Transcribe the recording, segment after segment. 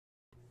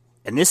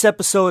And this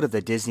episode of the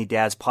Disney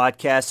Dads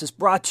Podcast is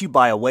brought to you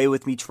by Away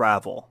With Me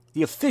Travel,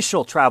 the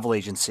official travel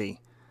agency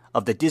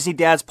of the Disney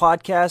Dads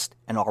Podcast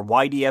and our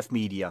YDF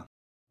Media.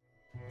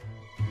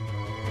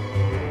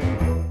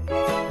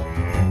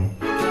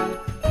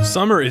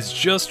 Summer is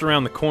just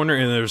around the corner,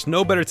 and there's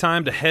no better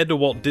time to head to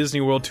Walt Disney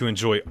World to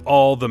enjoy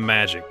all the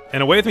magic.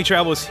 And Away With Me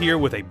Travel is here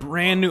with a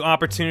brand new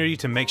opportunity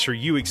to make sure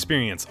you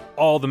experience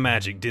all the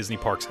magic Disney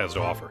Parks has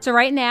to offer. So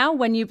right now,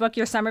 when you book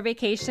your summer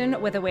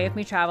vacation with Away With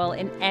Me Travel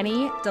in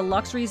any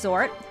deluxe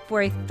resort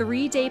for a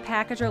 3-day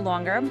package or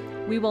longer,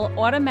 we will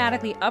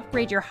automatically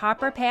upgrade your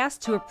Hopper Pass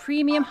to a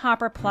premium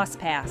Hopper Plus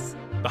Pass.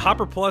 The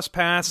Hopper Plus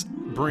Pass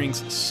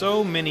brings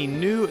so many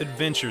new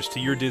adventures to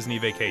your Disney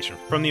vacation.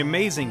 From the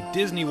amazing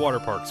Disney water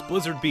parks,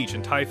 Blizzard Beach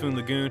and Typhoon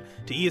Lagoon,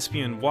 to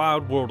ESPN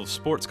Wild World of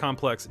Sports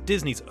Complex,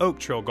 Disney's Oak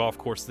Trail Golf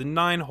Course, the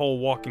 9-hole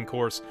walking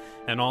course,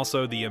 and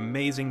also the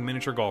amazing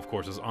miniature golf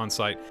courses on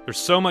site. There's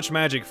so much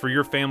magic for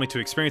your family to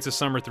experience this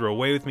summer through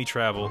Away With Me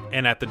Travel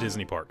and at the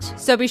Disney parks.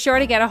 So be sure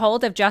to get a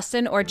hold of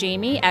Justin or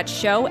Jamie at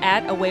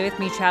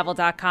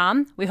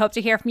show@awaywithmetravel.com. We hope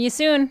to hear from you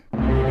soon.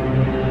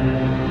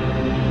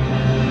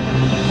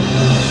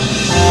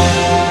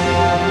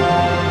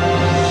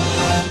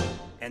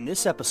 And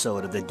this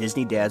episode of the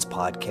Disney Dads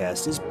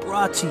Podcast is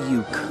brought to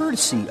you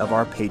courtesy of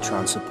our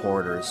Patreon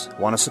supporters.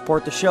 Want to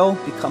support the show?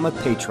 Become a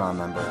Patreon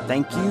member.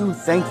 Thank you,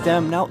 thank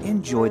them. Now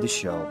enjoy the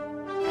show.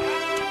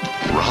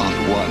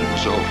 Round one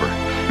was over.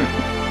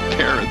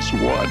 Parents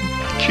won.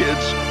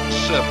 Kids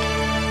sip.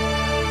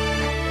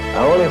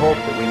 I only hope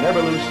that we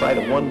never lose sight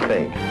of one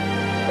thing,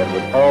 that it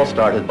was all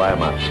started by a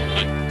mouse.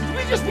 Did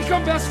we just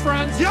become best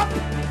friends? Yep.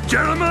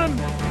 Gentlemen,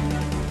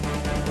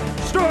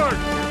 start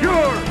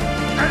your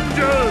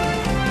engine.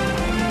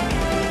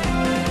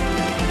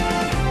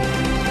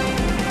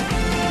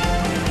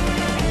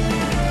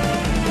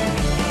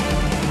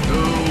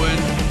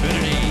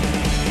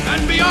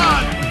 And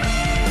beyond!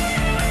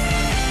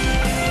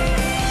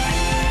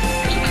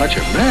 There's a touch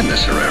of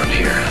madness around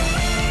here.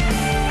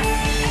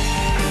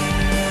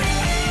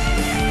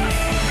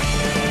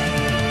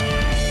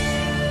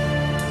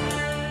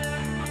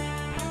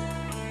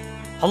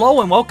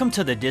 Hello and welcome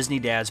to the Disney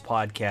Dads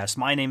Podcast.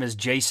 My name is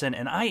Jason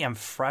and I am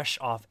fresh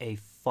off a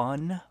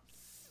fun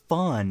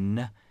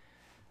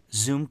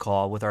Zoom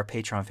call with our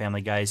Patreon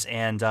family, guys.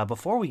 And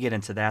before we get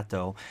into that,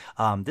 though,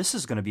 this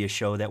is going to be a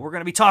show that we're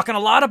going to be talking a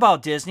lot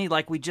about Disney,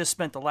 like we just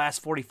spent the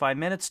last 45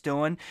 minutes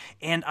doing.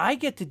 And I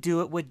get to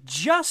do it with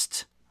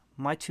just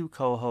my two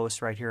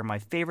co-hosts right here, my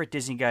favorite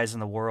Disney guys in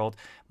the world,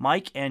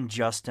 Mike and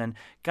Justin.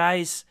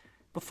 Guys,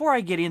 before I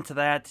get into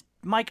that,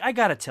 Mike, I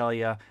got to tell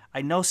you,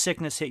 I know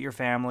sickness hit your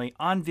family.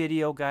 On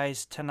video,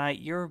 guys, tonight,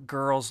 your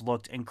girls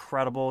looked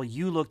incredible.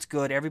 You looked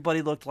good.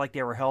 Everybody looked like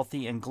they were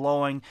healthy and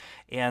glowing.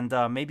 And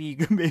maybe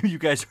you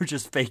guys were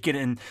just faking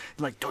it and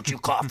like, don't you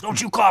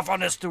cough on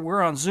this.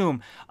 We're on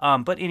Zoom.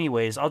 But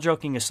anyways, all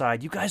joking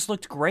aside, you guys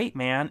looked great,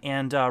 man.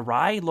 And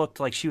Rye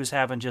looked like she was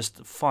having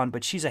just fun,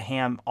 but she's a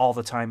ham all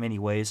the time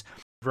anyways.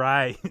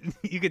 Rye,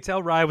 you could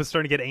tell Rye was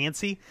starting to get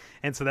antsy,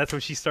 and so that's when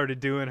she started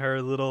doing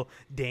her little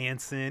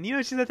dancing. You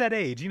know, she's at that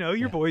age. You know,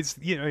 your boys,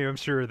 you know, I'm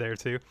sure are there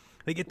too.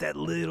 They get that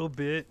little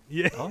bit,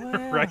 yeah, oh,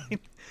 yeah. Right?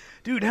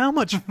 Dude, how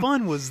much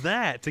fun was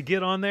that to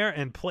get on there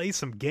and play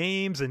some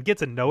games and get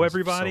to know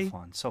everybody?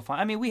 So fun.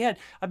 I mean, we had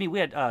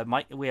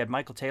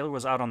Michael Taylor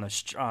was out on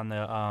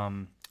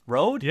the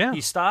road. Yeah,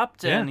 he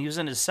stopped and he was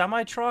in his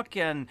semi truck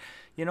and.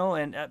 You know,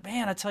 and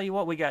man, I tell you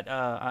what, we got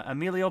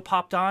Emilio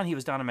popped on. He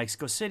was down in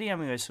Mexico City. I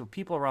mean, so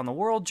people around the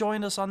world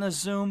joined us on this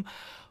Zoom.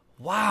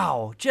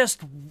 Wow,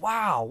 just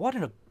wow! What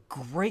a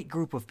great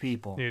group of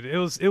people, dude. It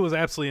was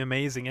absolutely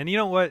amazing. And you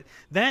know what?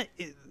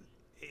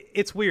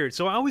 It's weird.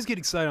 So I always get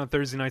excited on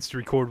Thursday nights to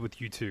record with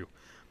you two,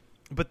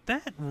 but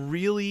that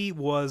really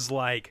was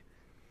like.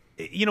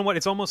 You know what?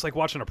 It's almost like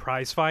watching a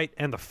prize fight,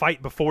 and the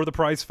fight before the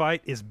prize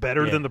fight is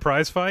better than the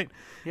prize fight.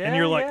 Yeah, and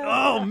you're like,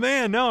 oh,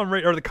 man, now I'm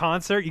ready. Or the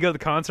concert. You go to the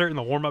concert, and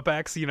the warm-up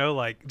acts, you know,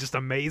 like, just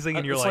amazing.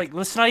 And you're like,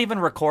 let's not even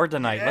record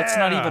tonight. Yeah. Let's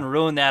not even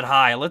ruin that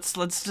high. Let's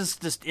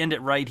just end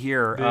it right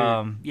here.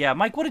 Yeah,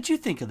 Mike, what did you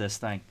think of this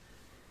thing?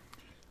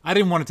 I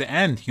didn't want it to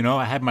end. You know,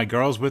 I had my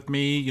girls with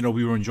me. You know,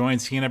 we were enjoying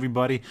seeing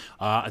everybody.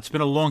 It's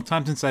been a long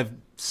time since I've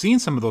seen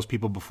some of those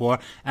people before.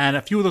 And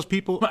a few of those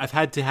people I've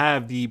had to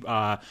have the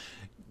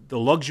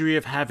luxury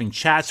of having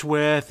chats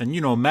with and, you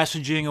know,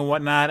 messaging and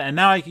whatnot. And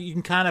now you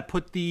can kind of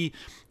put the,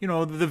 you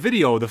know, the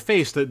video, the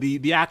face,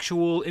 the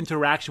actual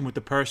interaction with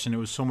the person. It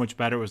was so much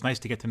better. It was nice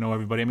to get to know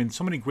everybody. I mean,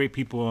 so many great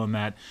people on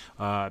that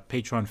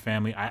Patreon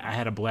family. I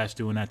had a blast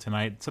doing that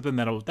tonight. It's something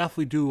that I'll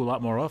definitely do a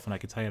lot more often. I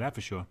can tell you that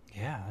for sure.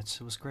 Yeah, it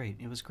was great.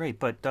 It was great.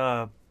 But,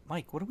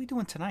 Mike, what are we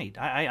doing tonight?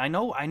 I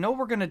know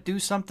we're going to do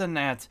something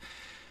that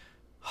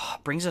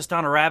brings us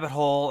down a rabbit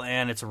hole,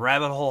 and it's a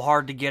rabbit hole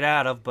hard to get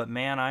out of, but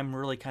man, I'm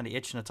really kind of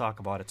itching to talk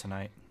about it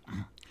tonight.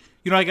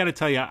 I got to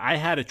tell you, I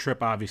had a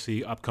trip,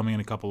 obviously, upcoming in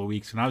a couple of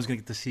weeks, and I was going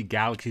to get to see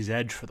Galaxy's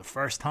Edge for the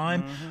first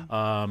time,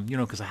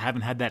 because I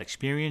haven't had that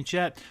experience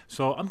yet.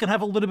 So I'm going to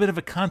have a little bit of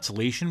a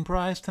consolation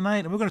prize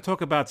tonight, and we're going to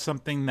talk about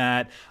something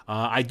that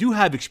I do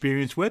have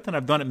experience with, and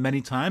I've done it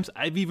many times.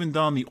 I've even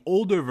done the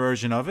older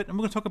version of it, and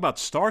we're going to talk about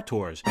Star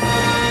Tours.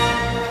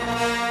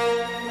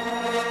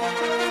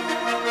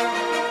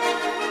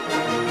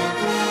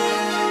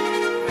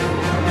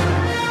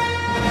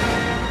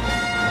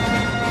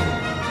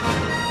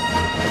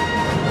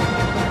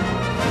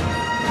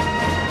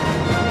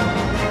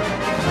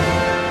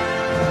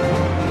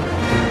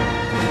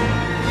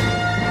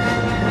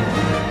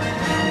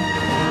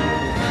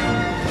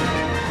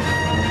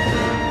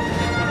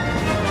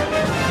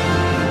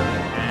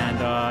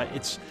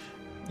 It's,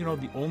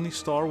 the only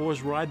Star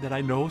Wars ride that I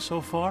know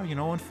so far,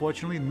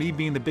 unfortunately, me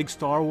being the big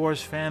Star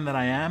Wars fan that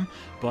I am.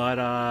 But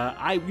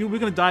we're going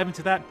to dive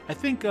into that. I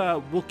think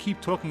we'll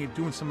keep talking and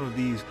doing some of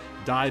these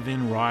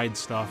dive-in ride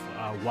stuff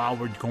while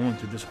we're going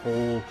through this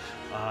whole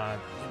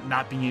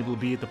not being able to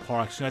be at the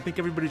parks. I think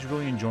everybody's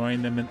really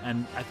enjoying them,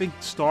 and I think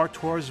Star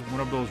Tours is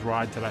one of those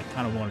rides that I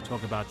kind of want to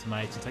talk about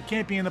tonight. Since I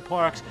can't be in the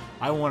parks,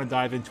 I want to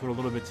dive into it a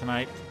little bit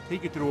tonight,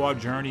 take you through our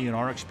journey and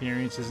our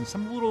experiences and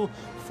some little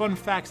fun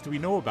facts that we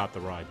know about the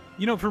ride.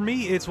 For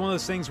me, it's one of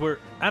those things where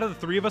out of the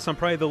three of us, I'm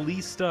probably the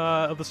least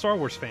of the Star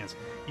Wars fans.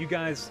 You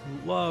guys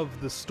love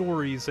the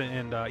stories,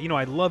 and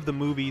I love the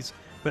movies,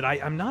 but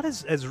I'm not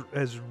as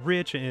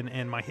rich,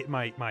 and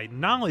my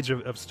knowledge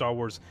of Star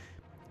Wars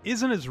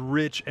isn't as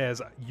rich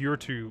as your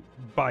two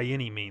by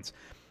any means.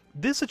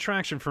 This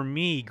attraction for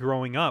me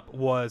growing up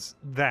was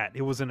that.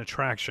 It was an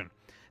attraction.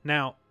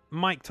 Now,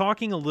 Mike,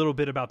 talking a little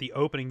bit about the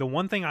opening, the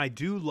one thing I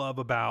do love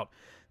about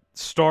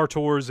Star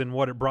Tours and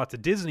what it brought to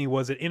Disney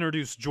was it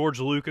introduced George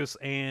Lucas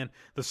and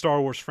the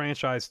Star Wars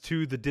franchise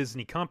to the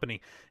Disney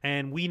company.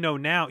 And we know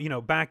now,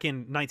 back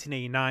in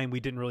 1989, we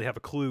didn't really have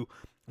a clue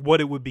what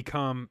it would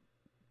become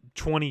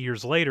 20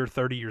 years later,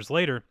 30 years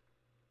later.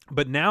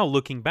 But now,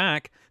 looking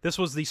back, this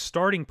was the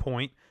starting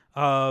point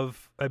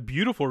of a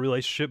beautiful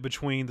relationship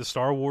between the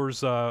Star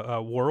Wars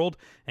world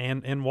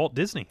and Walt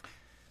Disney.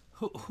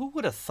 Who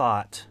would have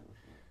thought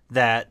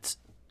that,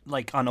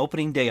 like, on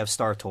opening day of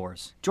Star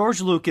Tours, George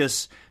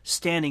Lucas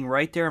standing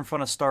right there in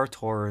front of Star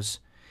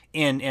Tours,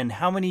 and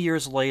how many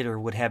years later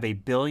would have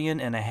 $1.5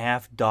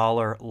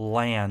 billion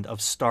land of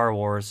Star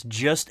Wars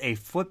just a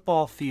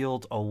football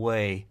field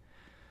away?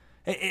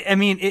 I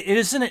mean,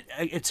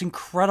 it's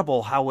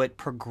incredible how it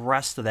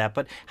progressed to that.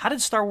 But how did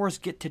Star Wars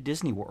get to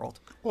Disney World?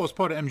 Well, it's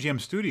part of MGM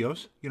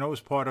Studios. It was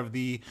part of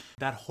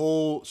that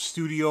whole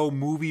studio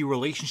movie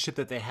relationship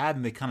that they had,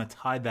 and they kind of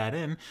tied that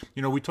in.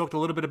 We talked a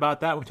little bit about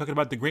that. We talked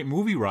about the Great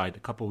Movie Ride a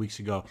couple of weeks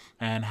ago,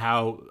 and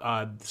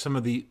how some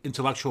of the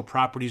intellectual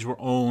properties were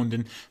owned,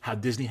 and how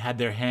Disney had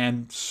their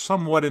hand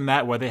somewhat in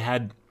that, where they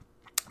had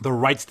the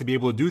rights to be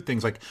able to do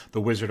things like The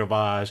Wizard of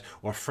Oz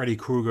or Freddy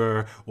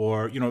Krueger,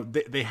 or,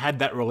 they had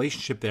that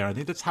relationship there. I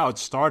think that's how it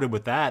started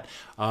with that.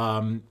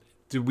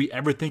 Did we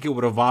ever think it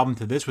would evolve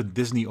into this with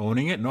Disney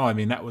owning it? No, I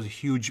mean, that was a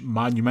huge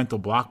monumental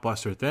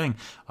blockbuster thing.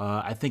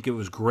 I think it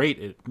was great.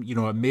 It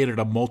made it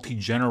a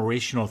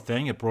multi-generational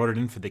thing. It brought it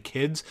in for the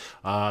kids.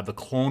 The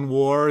Clone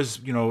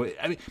Wars,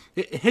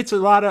 it hits a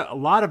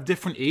lot of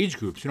different age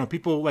groups.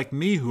 People like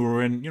me who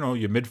are in,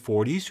 your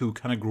mid-40s who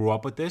kind of grew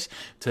up with this,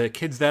 to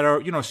kids that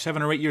are,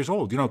 7 or 8 years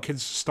old.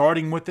 Kids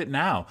starting with it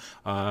now.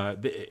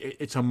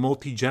 It's a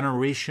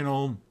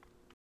multi-generational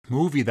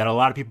movie that a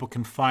lot of people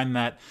can find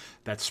that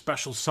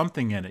special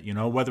something in it,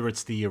 whether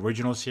it's the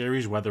original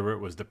series, whether it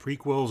was the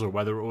prequels, or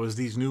whether it was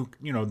these new,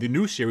 the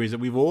new series that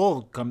we've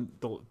all come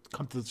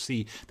to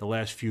see the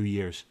last few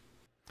years.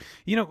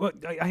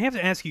 I have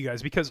to ask you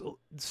guys, because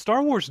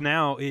Star Wars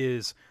now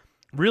is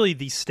really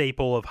the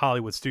staple of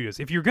Hollywood studios.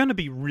 If you're going to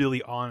be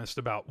really honest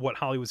about what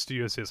Hollywood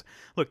studios is,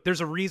 look,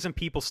 there's a reason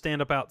people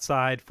stand up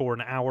outside for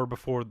an hour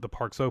before the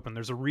parks open.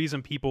 There's a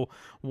reason people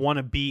want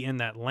to be in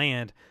that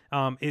land.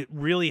 It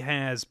really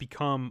has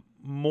become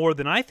more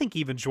than I think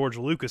even George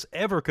Lucas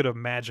ever could have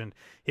imagined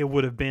it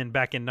would have been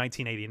back in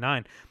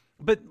 1989.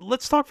 But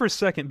let's talk for a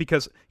second,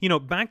 because,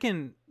 back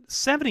in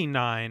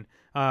 79,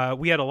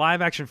 we had a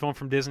live action film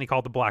from Disney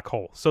called The Black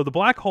Hole. So The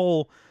Black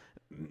Hole,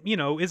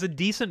 is a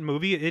decent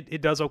movie.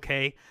 It does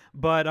okay.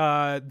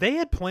 But they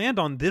had planned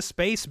on this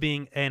space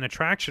being an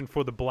attraction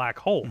for the Black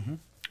Hole. Mm-hmm.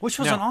 Which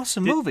was an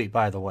awesome movie,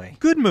 by the way.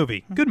 Good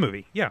movie. Good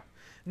movie, yeah.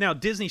 Now,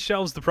 Disney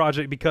shelves the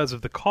project because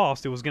of the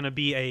cost. It was going to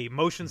be a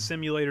motion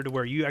simulator to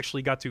where you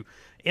actually got to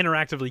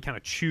interactively kind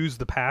of choose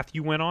the path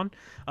you went on.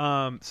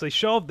 So they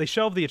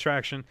shelved the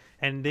attraction,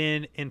 and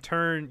then in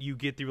turn you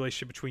get the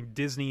relationship between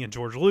Disney and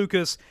George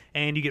Lucas,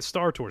 and you get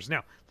Star Tours.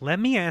 Now, let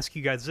me ask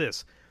you guys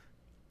this.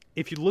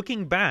 If you're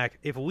looking back,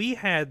 if we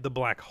had the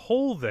Black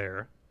Hole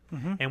there,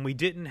 and we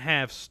didn't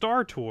have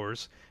Star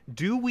Tours,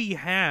 do we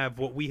have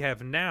what we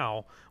have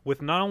now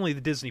with not only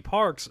the Disney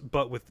parks,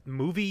 but with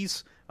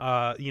movies,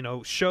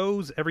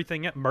 shows,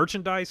 everything,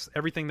 merchandise,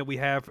 everything that we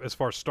have as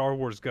far as Star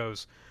Wars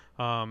goes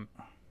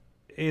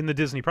in the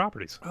Disney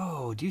properties?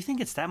 Oh, do you think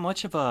it's that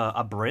much of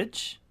a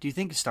bridge? Do you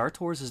think Star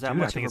Tours is that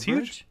much of a bridge?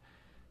 Huge.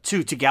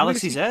 To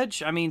Galaxy's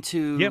Edge? I mean,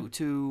 Yep.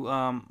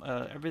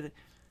 everything.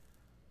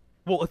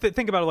 Well,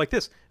 think about it like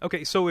this.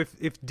 Okay, so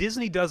if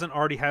Disney doesn't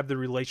already have the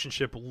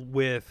relationship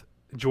with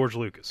George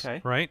Lucas,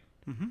 Okay. right?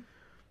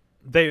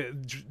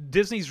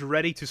 Disney's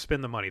ready to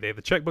spend the money. They have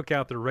the checkbook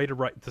out. They're ready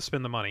to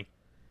spend the money.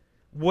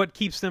 What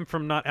keeps them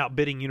from not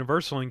outbidding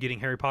Universal and getting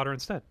Harry Potter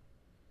instead?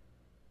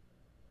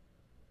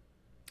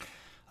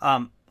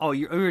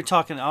 You were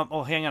talking.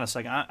 Hang on a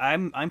second.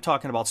 I'm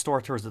talking about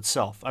Star Tours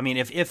itself. I mean,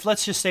 if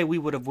let's just say we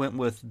would have went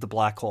with the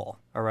Black Hole,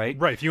 all right?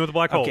 Right. If you went with the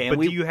Black Hole, Okay, but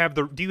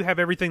and do you have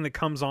everything that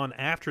comes on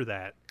after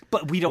that?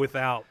 But we don't.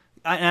 Without.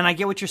 And I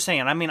get what you're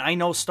saying. I mean, I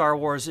know Star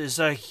Wars is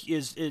I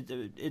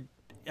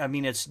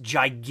mean, it's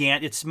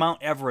gigantic. It's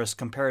Mount Everest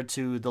compared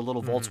to the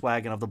little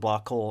Volkswagen of the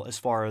Black Hole as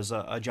far as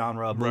a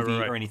genre movie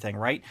Right. or anything,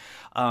 right?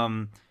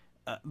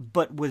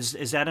 But was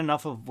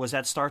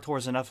that Star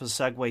Tours enough of a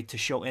segue to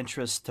show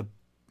interest to?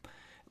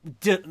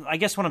 I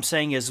guess what I'm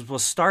saying is,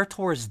 was Star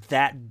Tours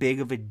that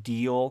big of a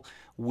deal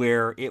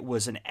where it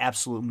was an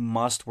absolute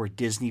must where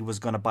Disney was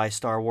going to buy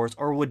Star Wars?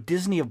 Or would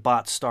Disney have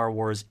bought Star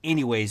Wars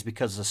anyways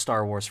because of the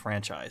Star Wars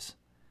franchise?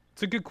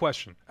 It's a good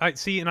question. I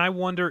see, and I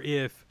wonder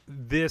if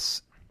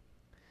this...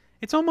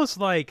 It's almost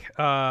like,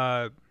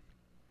 like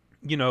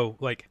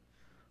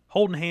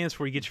holding hands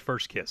before you get your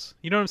first kiss.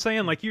 You know what I'm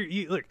saying? Like,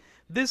 look,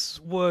 this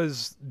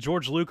was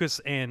George Lucas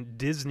and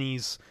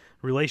Disney's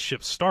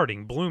relationship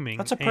starting, blooming.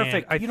 That's a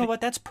perfect. You know what?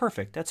 That's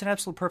perfect. That's an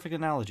absolute perfect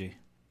analogy.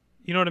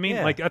 You know what I mean?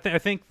 Yeah. Like I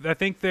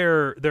think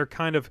they're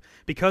kind of,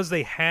 because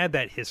they had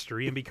that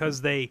history and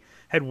because they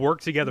had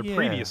worked together Yeah,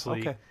 previously,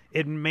 okay.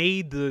 it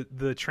made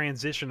the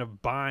transition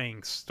of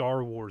buying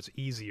Star Wars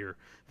easier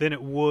than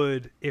it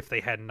would if they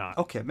had not.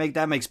 Okay,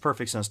 that makes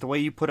perfect sense. The way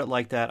you put it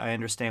like that, I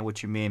understand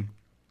what you mean.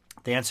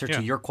 The answer Yeah.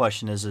 to your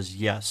question is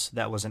yes.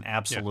 That was an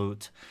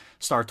absolute.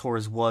 Star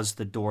Tours was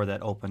the door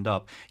that opened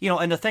up.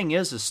 And the thing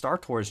is Star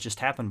Tours just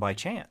happened by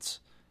chance.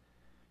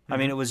 I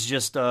mean, it was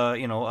just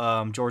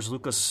George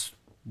Lucas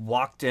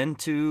walked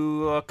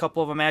into a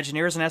couple of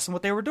Imagineers and asked them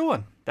what they were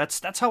doing.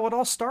 That's how it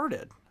all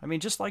started. I mean,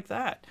 just like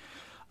that.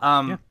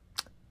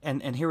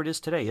 And here it is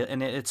today.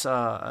 And it's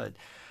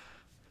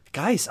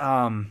guys.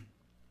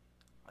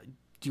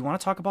 Do you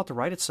want to talk about the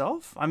ride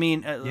itself? I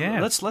mean,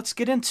 let's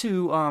get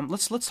into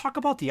let's talk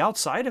about the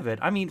outside of it.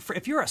 I mean,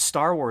 if you're a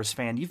Star Wars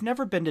fan, you've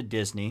never been to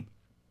Disney,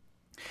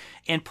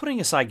 and putting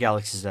aside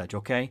Galaxy's Edge,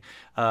 okay,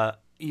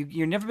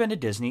 you've never been to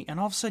Disney, and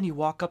all of a sudden you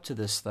walk up to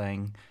this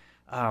thing,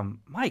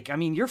 Mike. I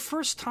mean, your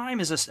first time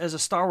as a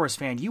Star Wars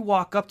fan, you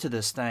walk up to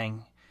this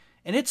thing,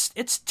 and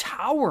it's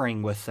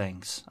towering with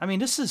things. I mean,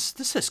 this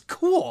is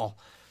cool.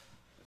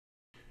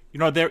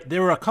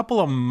 There were a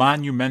couple of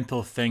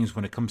monumental things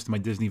when it comes to my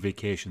Disney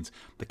vacations.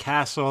 The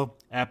castle,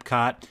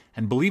 Epcot,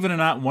 and believe it or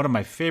not, one of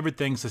my favorite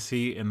things to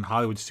see in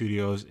Hollywood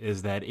Studios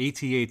is that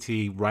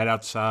AT-AT right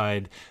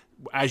outside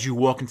as you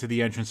walk into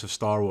the entrance of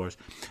Star Tours.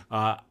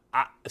 I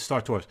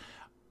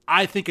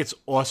think it's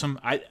awesome.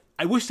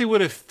 I wish they would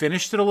have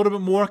finished it a little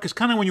bit more, because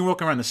kind of when you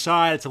walk around the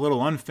side, it's a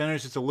little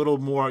unfinished. It's a little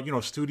more,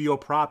 studio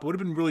prop. It would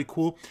have been really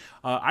cool.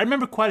 I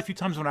remember quite a few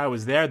times when I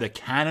was there, the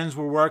cannons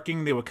were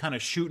working. They were kind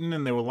of shooting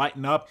and they were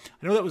lighting up.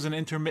 I know that was an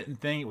intermittent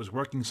thing. It was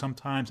working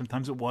sometimes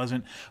it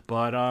wasn't.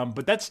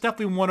 But that's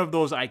definitely one of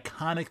those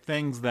iconic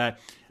things that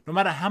no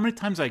matter how many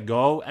times I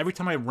go, every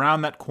time I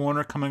round that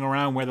corner coming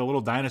around where the little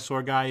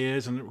dinosaur guy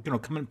is and,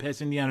 coming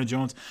past Indiana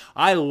Jones,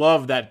 I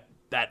love that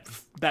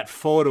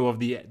photo of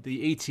the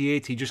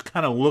AT-AT just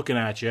kind of looking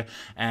at you,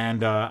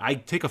 and I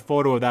take a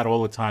photo of that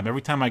all the time.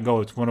 Every time I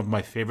go, it's one of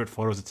my favorite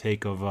photos to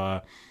take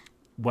of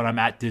when I'm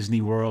at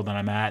Disney World and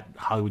I'm at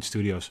Hollywood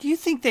Studios. Do you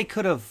think they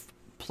could have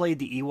played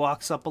the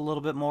Ewoks up a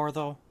little bit more,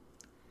 though?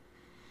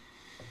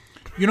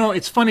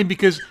 It's funny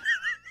because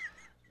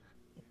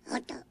I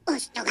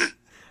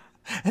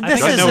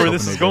think I know where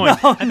this is going.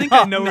 I think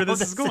I know where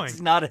this is going. It's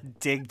not a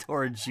dig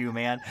towards you,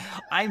 man.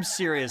 I'm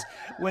serious.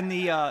 When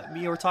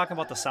you were talking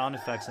about the sound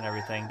effects and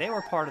everything, they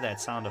were part of that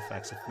sound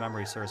effects, if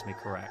memory serves me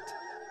correct.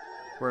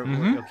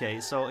 Okay,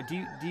 so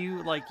do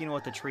you like,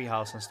 with the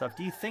treehouse and stuff,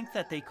 do you think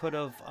that they could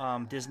have,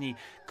 Disney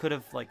could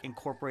have like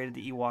incorporated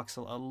the Ewoks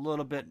a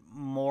little bit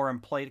more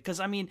and played? Because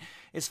I mean,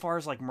 as far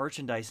as like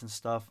merchandise and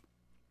stuff,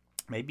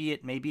 maybe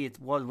it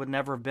would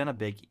never have been a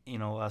big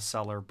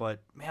seller,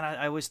 but man,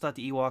 I always thought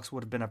the Ewoks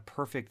would have been a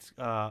perfect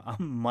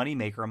money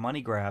maker, a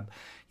money grab.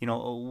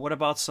 What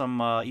about some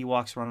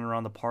Ewoks running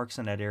around the parks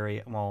in that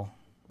area? Well,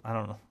 I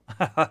don't know.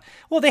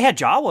 Well, they had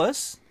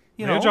Jawas.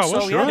 They have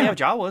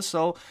Jawas.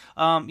 So,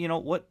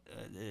 what?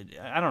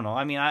 I don't know.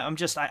 I mean,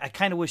 I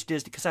kind of wish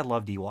Disney, because I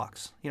loved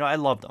Ewoks. I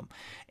loved them,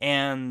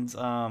 and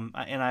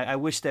I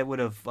wish they would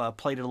have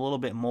played it a little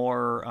bit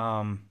more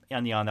on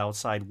the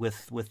outside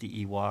with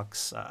the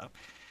Ewoks.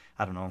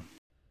 I don't know.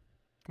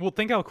 Well,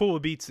 think how cool it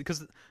would be,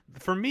 because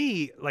for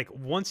me, like,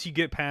 once you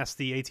get past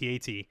the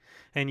AT-AT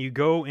and you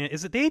go in,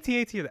 is it the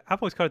AT-AT?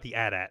 I've always called it the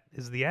AT-AT.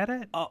 Is it the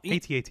AT-AT?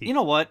 AT-AT. You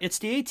know what? It's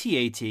the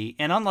AT-AT,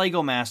 and on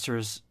Lego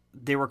Masters,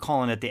 they were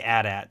calling it the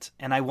AT-AT,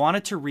 and I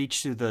wanted to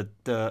reach to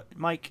the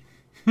Mike,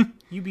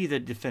 you be the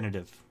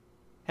definitive.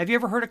 Have you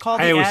ever heard it called?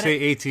 I the always AT-AT?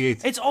 say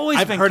AT-AT. It's always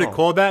I've been heard called. it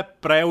called that,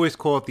 but I always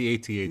call it the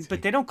AT-AT.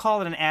 But they don't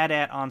call it an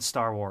AT-AT on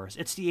Star Wars.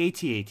 It's the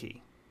AT-AT.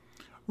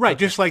 Right,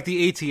 just like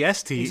the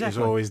ATST is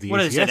Exactly. always the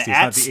What ATST. is it? It's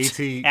not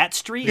the AT. At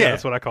Street? Yeah,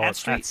 that's what I call At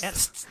it.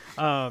 Street.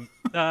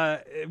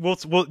 We'll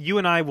you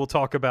and I will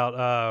talk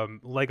about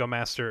Lego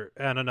Master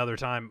at another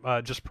time,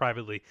 just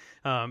privately,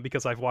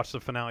 because I've watched the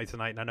finale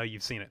tonight and I know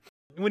you've seen it.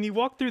 When you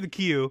walk through the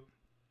queue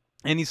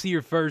and you see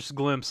your first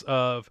glimpse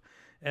of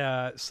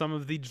some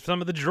of the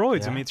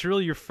droids, I mean, it's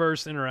really your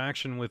first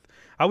interaction with,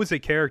 I would say,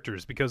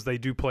 characters, because they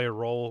do play a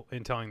role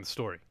in telling the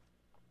story.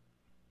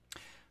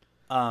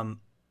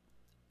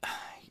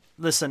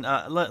 Listen,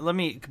 let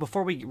me,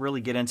 before we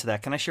really get into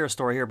that, can I share a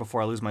story here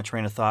before I lose my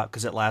train of thought?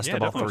 Because it lasts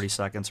about definitely. 30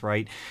 seconds,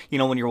 right? You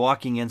know, when you're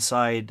walking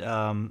inside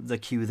the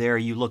queue there,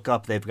 you look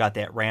up, they've got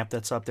that ramp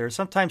that's up there.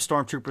 Sometimes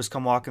stormtroopers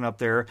come walking up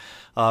there.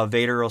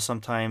 Vader will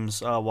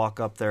sometimes walk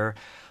up there.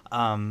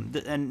 And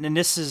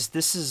this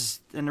is,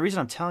 and the reason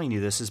I'm telling you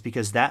this is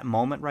because that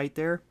moment right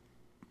there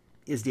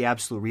is the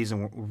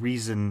absolute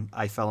reason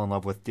I fell in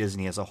love with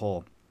Disney as a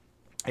whole.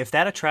 If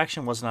that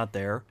attraction was not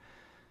there,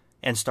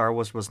 and Star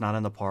Wars was not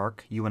in the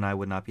park, you and I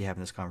would not be having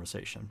this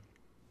conversation.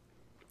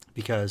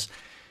 Because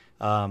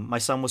my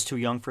son was too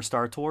young for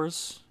Star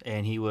Tours,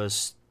 and he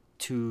was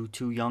too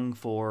young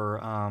for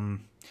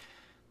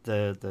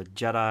the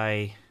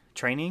Jedi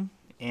training.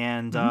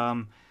 And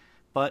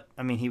but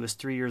I mean, he was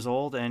 3 years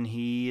old, and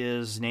he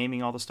is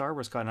naming all the Star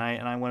Wars cards.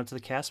 And I went up to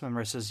the cast member.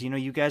 I says,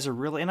 you guys are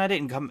really, and I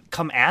didn't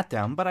come at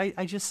them, but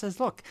I just says,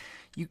 look,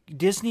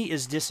 Disney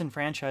is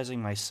disenfranchising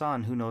my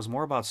son, who knows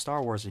more about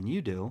Star Wars than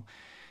you do.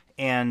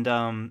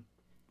 And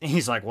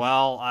he's like,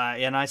 well,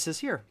 and I says,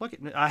 here, look,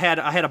 I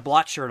had a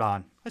blot shirt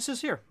on. I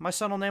says, here, my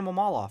son will name them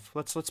all off.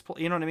 Let's pull,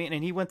 you know what I mean?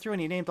 And he went through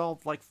and he named all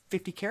like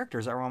 50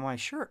 characters that were on my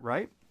shirt,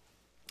 right?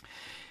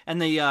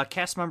 And the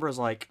cast member is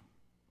like,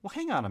 well,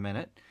 hang on a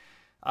minute.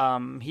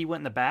 He went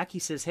in the back. He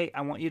says, hey,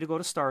 I want you to go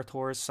to Star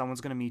Tours.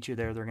 Someone's going to meet you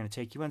there. They're going to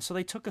take you in. So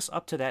they took us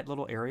up to that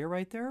little area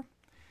right there.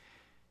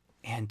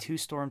 And 2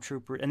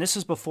 stormtroopers. And this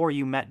is before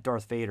you met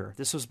Darth Vader.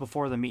 This was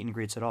before the meet and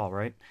greets at all,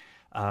 right?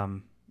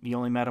 You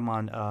only met him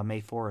on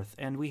May 4th,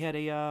 and we had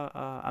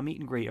a meet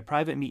and greet, a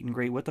private meet and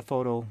greet with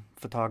the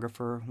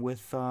photographer,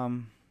 with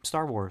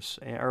Star Wars,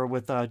 or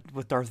with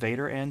Darth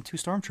Vader and 2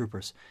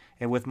 stormtroopers,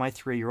 and with my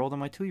 3-year-old and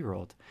my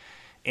 2-year-old.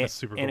 That's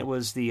super cool. And it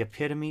was the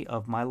epitome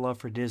of my love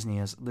for Disney,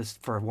 as this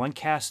for one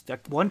cast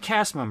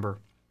member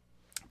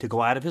to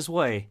go out of his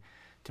way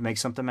to make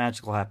something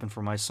magical happen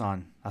for my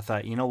son. I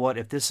thought, you know what?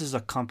 If this is a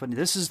company,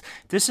 this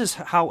is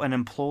how an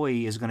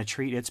employee is going to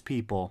treat its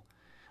people.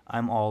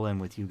 I'm all in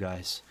with you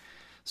guys.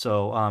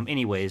 So,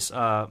 anyways,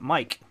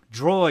 Mike,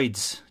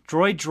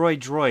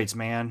 droids,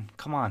 man.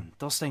 Come on.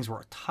 Those things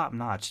were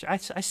top-notch. I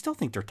still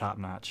think they're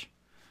top-notch.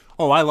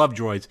 Oh, I love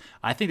droids.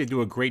 I think they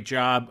do a great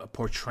job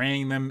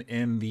portraying them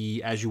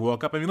as you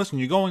walk up. I mean, listen,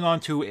 you're going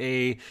on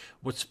to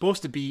what's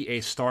supposed to be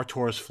a Star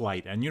Tours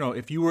flight. And,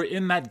 if you were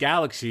in that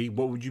galaxy,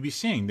 what would you be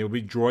seeing? There would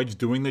be droids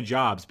doing the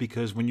jobs,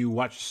 because when you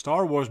watch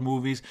Star Wars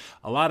movies,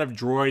 a lot of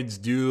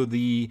droids do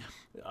the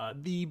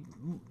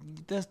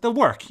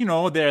work.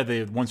 They're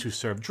the ones who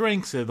serve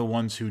drinks. They're the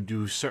ones who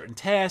do certain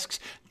tasks.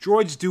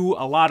 Droids do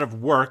a lot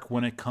of work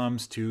when it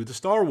comes to the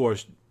Star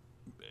Wars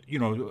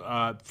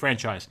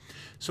franchise.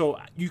 So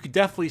you could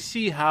definitely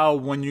see how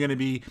when you're going to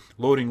be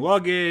loading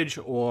luggage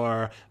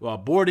or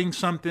boarding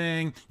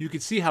something, you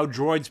could see how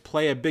droids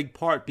play a big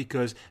part,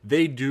 because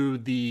they do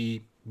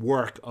the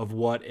work of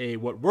what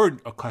we're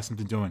accustomed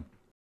to doing.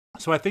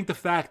 So I think the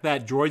fact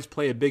that droids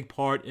play a big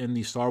part in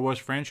the Star Wars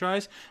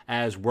franchise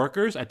as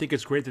workers, I think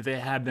it's great that they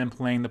have them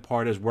playing the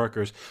part as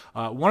workers.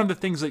 One of the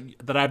things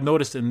that I've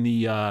noticed in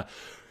the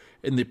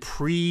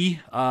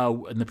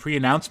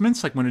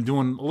pre-announcements, like when they're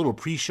doing a little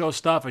pre-show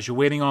stuff as you're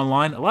waiting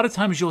online, a lot of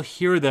times you'll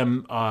hear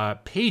them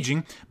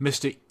paging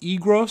Mr.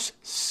 Egros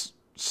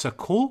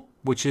Sakul,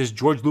 which is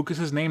George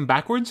Lucas's name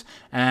backwards,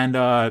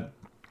 and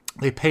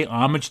they pay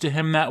homage to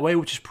him that way,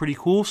 which is pretty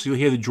cool. So you'll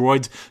hear the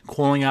droids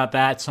calling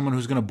out someone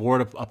who's going to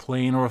board a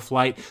plane or a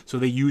flight, so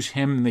they use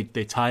him and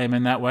they tie him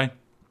in that way.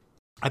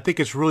 I think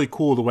it's really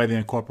cool the way they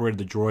incorporated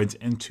the droids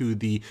into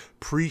the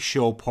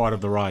pre-show part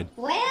of the ride.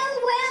 Well.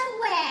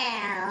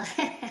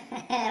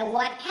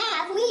 What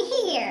have we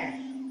here?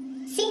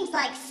 Seems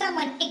like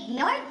someone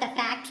ignored the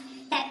fact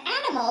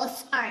that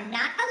animals are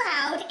not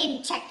allowed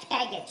in checked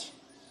baggage.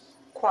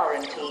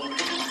 Quarantine.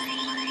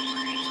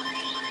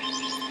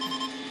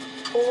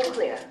 All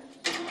clear.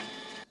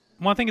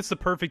 Well, I think it's the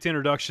perfect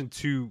introduction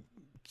to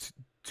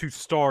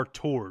Star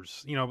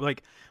Tours.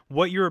 Like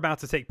what you're about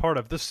to take part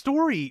of. The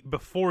story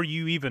before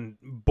you even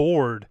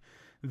board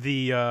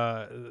the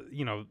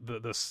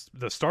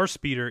Star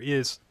Speeder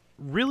is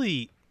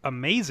really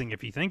amazing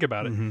if you think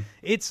about it.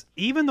 It's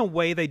even the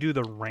way they do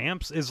the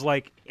ramps is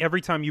like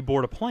every time you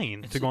board a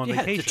plane to go on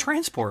vacation. It's a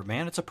transport,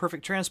 man. It's a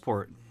perfect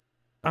transport.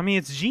 I mean,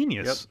 it's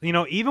genius.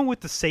 Yep. Even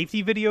with the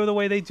safety video, the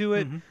way they do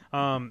it,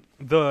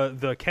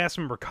 the cast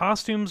member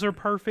costumes are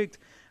perfect.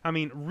 I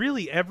mean,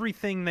 really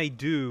everything they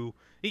do,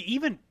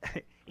 even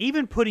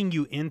putting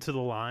you into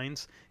the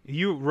lines,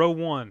 row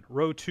 1,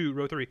 row 2,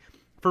 row 3.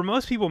 for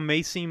most people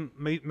may seem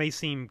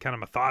kind of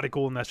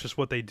methodical, and that's just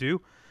what they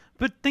do.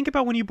 But think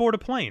about when you board a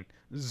plane.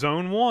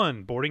 Zone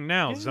 1, boarding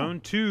now.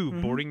 Zone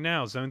 2, boarding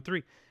now. Zone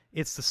 3.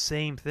 It's the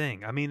same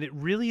thing. I mean, it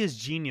really is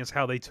genius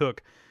how they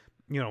took,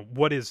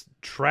 what is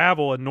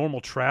travel, a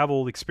normal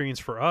travel experience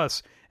for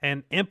us,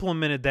 and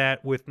implemented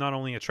that with not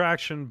only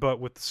attraction, but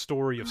with the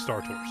story of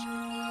Star Tours.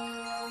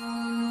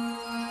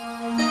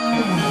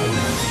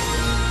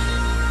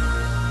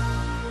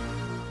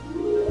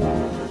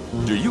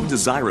 Do you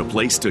desire a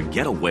place to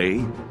get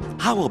away?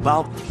 How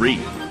about 3?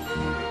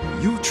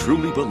 You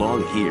truly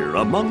belong here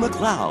among the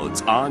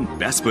clouds on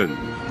Bespin,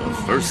 the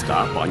first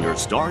stop on your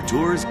Star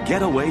Tours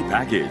getaway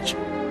package.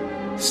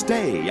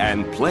 Stay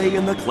and play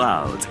in the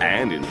clouds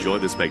and enjoy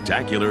the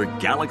spectacular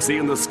Galaxy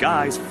in the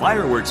Skies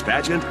fireworks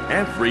pageant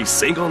every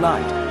single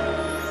night.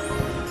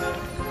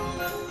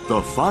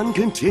 The fun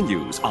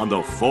continues on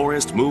the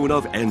forest moon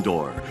of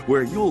Endor,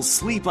 where you'll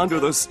sleep under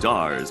the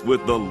stars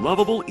with the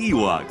lovable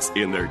Ewoks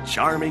in their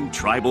charming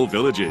tribal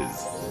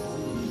villages.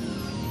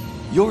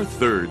 Your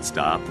third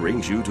stop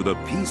brings you to the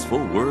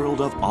peaceful world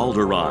of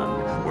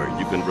Alderaan, where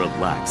you can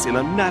relax in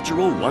a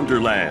natural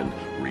wonderland,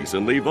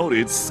 recently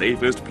voted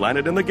safest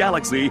planet in the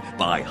galaxy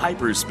by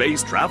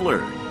Hyperspace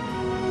Traveler.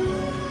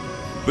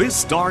 This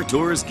Star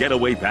Tours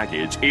getaway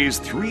package is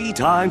 3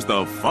 times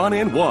the fun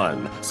in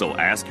one, so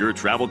ask your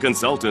travel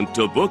consultant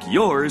to book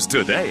yours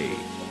today.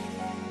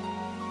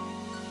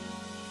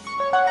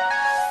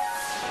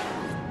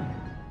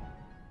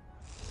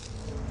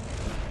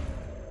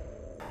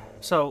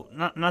 So,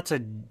 not to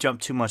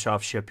jump too much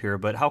off ship here,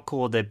 but how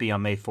cool would that be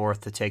on May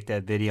 4th to take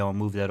that video and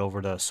move that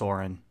over to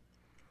Soarin'?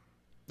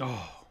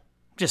 Oh.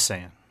 Just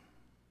saying.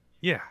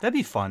 Yeah. That'd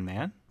be fun,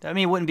 man. I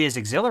mean, it wouldn't be as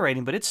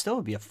exhilarating, but it still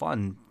would be a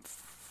fun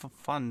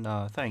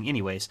thing.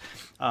 Anyways,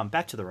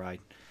 back to the ride.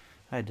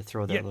 I had to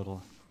throw that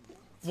little...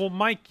 Well,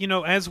 Mike,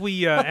 as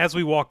we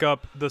walk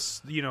up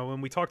this,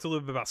 when we talked a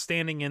little bit about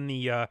standing in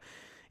the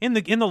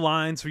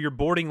lines, for your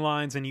boarding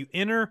lines, and you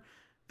enter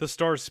the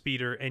Star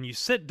Speeder and you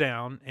sit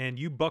down and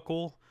you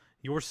buckle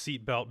your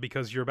seatbelt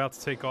because you're about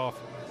to take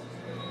off.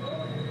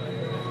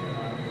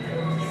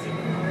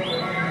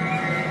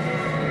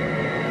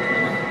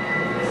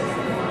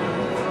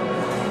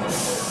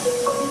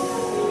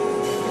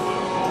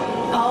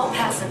 All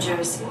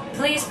passengers,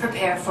 please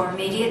prepare for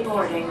immediate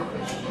boarding.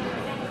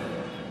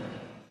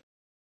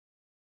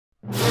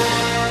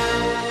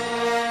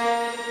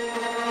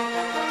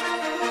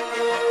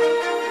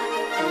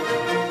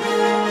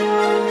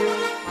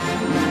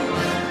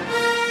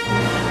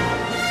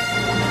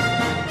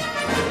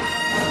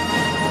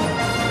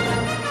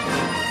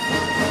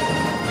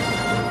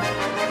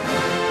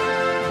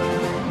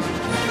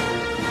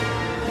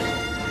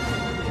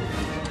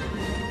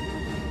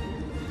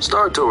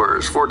 Star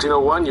Tours,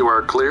 1401, you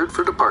are cleared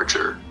for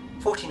departure.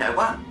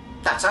 1401?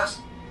 That's us.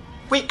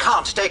 We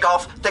can't take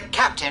off. The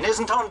captain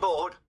isn't on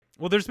board.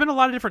 Well, there's been a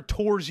lot of different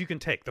tours you can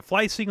take. The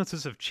flight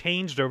sequences have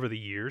changed over the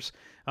years,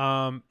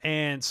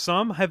 and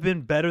some have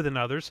been better than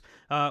others.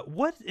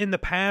 What in the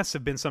past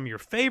have been some of your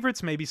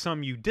favorites, maybe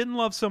some you didn't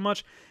love so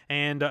much?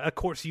 And, of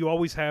course, you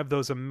always have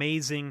those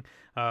amazing,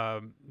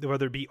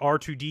 whether it be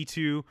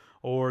R2-D2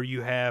 or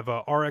you have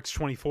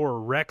RX-24 or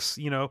Rex,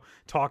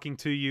 talking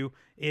to you.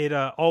 It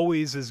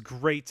always is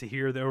great to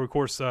hear, or, of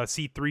course,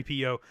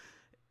 C-3PO.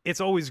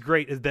 It's always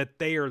great that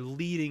they are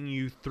leading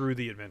you through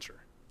the adventure.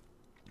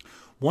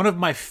 One of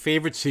my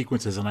favorite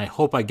sequences, and I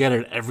hope I get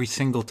it every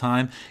single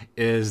time,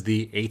 is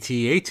the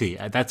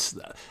AT-AT. That's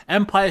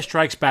Empire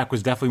Strikes Back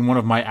was definitely one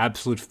of my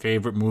absolute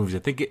favorite movies. I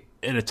think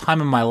at a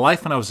time in my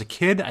life when I was a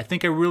kid, I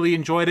think I really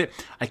enjoyed it.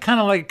 I kind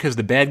of like it because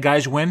the bad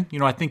guys win.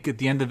 I think at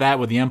the end of that,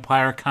 where the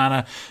Empire kind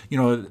of,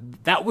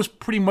 that was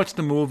pretty much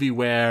the movie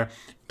where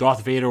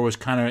Darth Vader was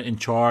kind of in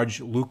charge.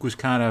 Luke was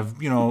kind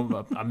of,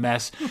 a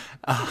mess,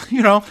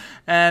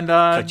 and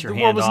cut your the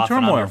hand world was in off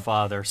turmoil. on their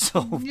father.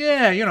 So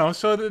yeah,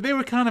 so they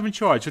were kind of in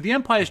charge. So The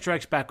Empire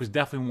Strikes Back was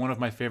definitely one of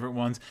my favorite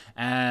ones,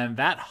 and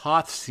that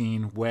Hoth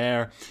scene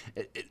where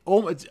it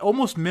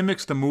almost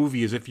mimics the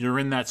movie as if you're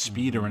in that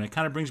speeder, and it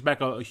kind of brings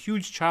back a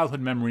huge childhood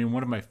memory and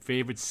one of my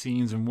favorite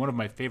scenes and one of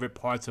my favorite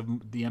parts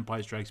of The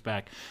Empire Strikes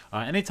Back.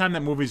 Anytime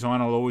that movie's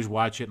on, I'll always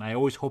watch it, and I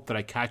always hope that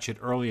I catch it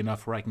early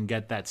enough where I can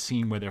get that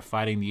scene where they're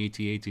fighting the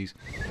AT-ATs.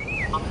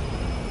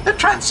 The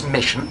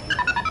transmission?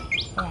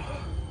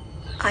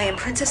 I am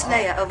Princess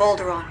Leia of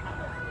Alderaan.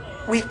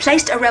 We've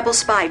placed a rebel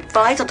spy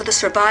vital to the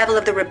survival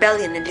of the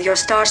rebellion into your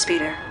star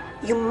speeder.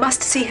 You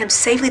must see him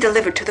safely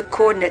delivered to the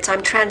coordinates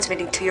I'm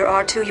transmitting to your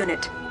R2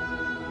 unit.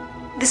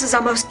 This is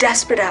our most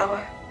desperate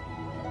hour.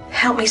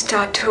 Help me,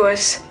 Star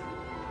Tours.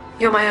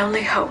 You're my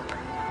only hope.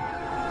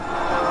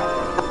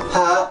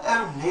 Her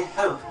only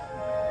hope?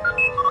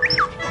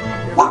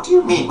 What do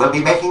you mean we'll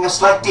be making a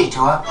slight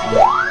detour?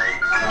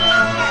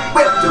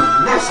 We'll do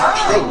no such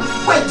thing.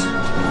 Wait!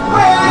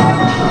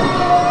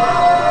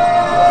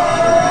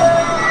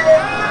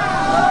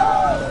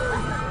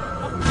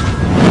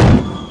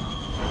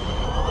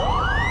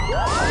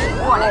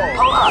 Warning,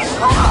 pull up.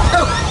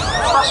 Oh!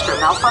 Thruster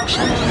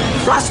malfunction.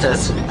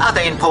 Thrusters? Are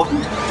they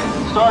important?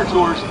 Star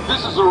Tours,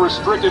 this is a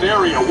restricted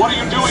area. What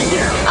are you doing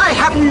here? I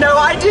have no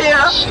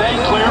idea. Stay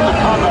clear of the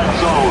combat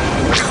zone.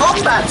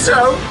 Combat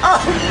zone?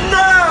 Oh,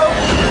 no!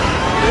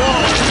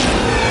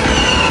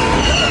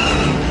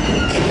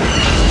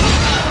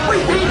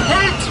 We've been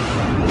hit!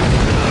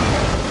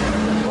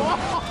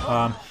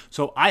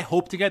 So I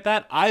hope to get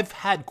that. I've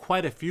had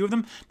quite a few of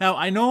them. Now,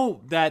 I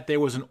know that there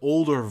was an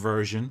older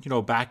version,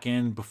 back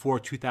in before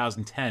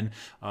 2010.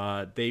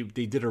 They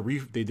did a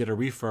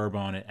refurb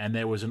on it, and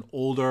there was an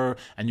older,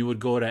 and you would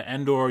go to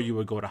Endor, you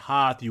would go to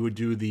Hoth, you would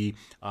do the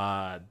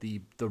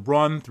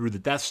run through the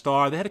Death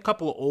Star. They had a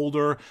couple of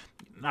older,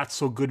 not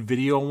so good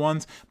video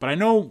ones, but I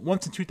know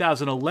once in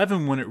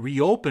 2011 when it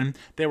reopened,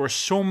 there were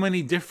so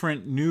many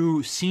different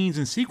new scenes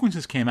and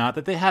sequences came out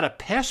that they had a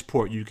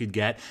passport you could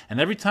get, and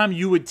every time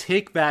you would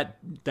take that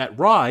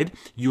ride,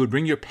 you would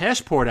bring your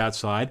passport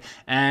outside,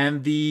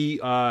 and the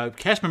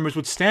cast members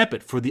would stamp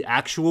it for the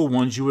actual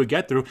ones you would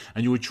get through,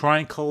 and you would try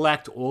and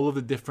collect all of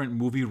the different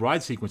movie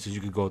ride sequences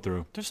you could go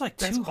through. There's like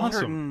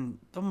 200 and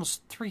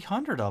almost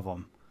 300 of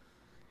them.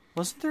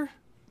 Wasn't there?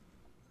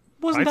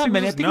 Wasn't that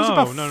many? I think it was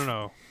about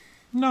No.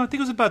 No, I think it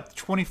was about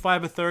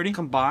 25 or 30.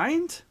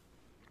 Combined?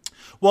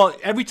 Well,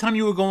 every time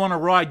you would go on a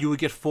ride, you would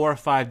get 4 or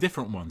 5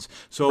 different ones.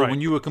 So Right. when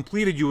you were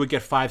completed, you would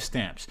get 5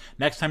 stamps.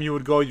 Next time you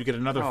would go, you get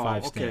another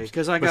 5 okay, stamps.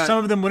 'cause But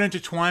some of them would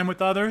intertwine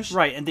with others.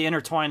 Right, and the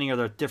intertwining of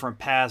the different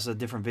paths of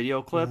different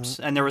video clips,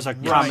 and there was a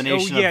Right.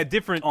 combination Oh, yeah, of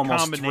different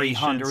almost combinations.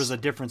 300. There was a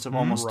difference of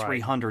almost Right.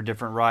 300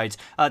 different rides.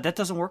 That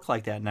doesn't work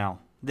like that now.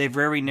 They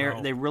really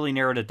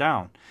narrowed it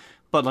down.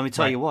 But let me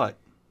tell you what,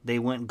 they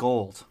went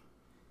gold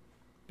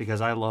because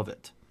I love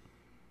it.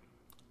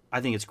 I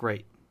think it's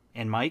great.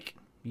 And Mike,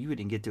 you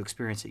didn't get to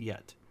experience it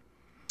yet.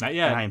 Not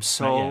yet. And I am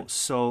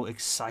so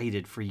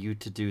excited for you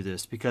to do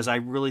this because I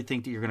really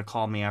think that you're going to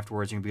call me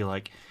afterwards and be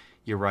like,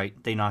 you're right,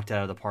 they knocked it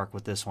out of the park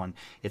with this one.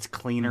 It's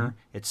cleaner,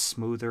 it's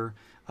smoother.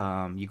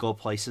 You go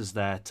places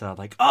that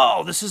like,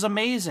 oh, this is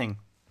amazing.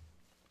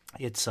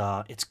 It's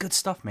good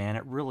stuff, man.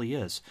 It really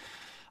is.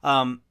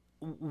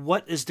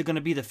 What is going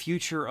to be the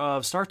future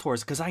of Star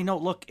Tours? Because I know,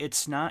 look,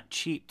 it's not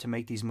cheap to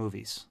make these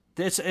movies.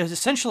 It's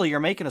essentially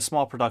you're making a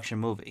small production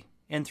movie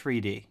in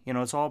 3D.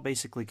 It's all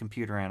basically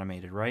computer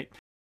animated, right?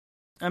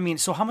 I mean,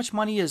 so how much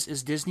money is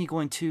Disney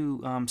going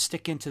to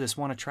stick into this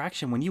one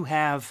attraction when you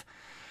have?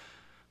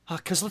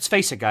 Because let's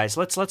face it, guys.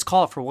 Let's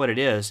call it for what it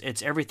is.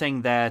 It's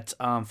everything that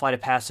Flight of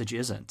Passage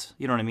isn't.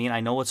 You know what I mean?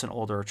 I know it's an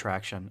older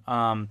attraction.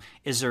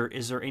 Is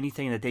there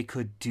anything that they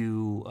could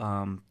do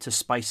to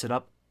spice it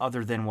up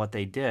other than what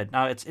they did?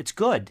 Now it's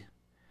good,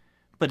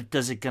 but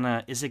is it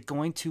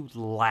going to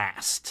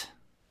last?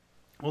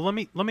 Well, let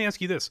me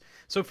ask you this.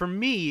 So for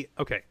me,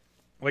 okay,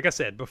 like I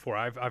said before,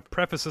 I've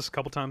prefaced this a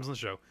couple times on the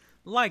show.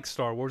 Like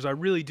Star Wars, I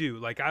really do.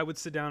 Like I would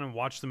sit down and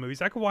watch the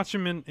movies. I could watch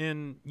them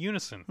in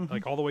unison,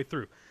 like all the way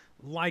through.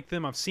 Like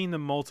them, I've seen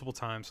them multiple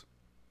times.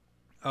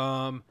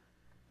 But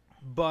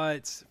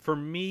for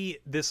me,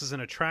 this is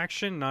an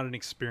attraction, not an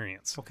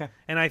experience. Okay.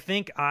 And I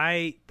think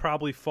I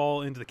probably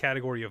fall into the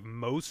category of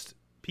most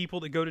people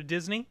that go to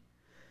Disney.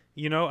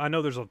 I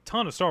know there's a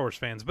ton of Star Wars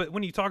fans, but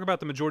when you talk about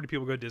the majority of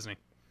people who go to Disney,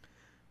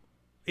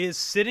 is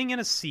sitting in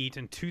a seat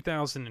in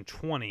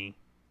 2020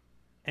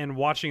 and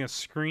watching a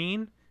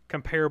screen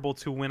comparable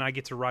to when I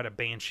get to ride a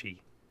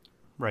Banshee.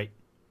 Right.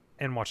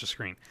 And watch a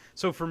screen.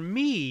 So for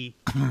me,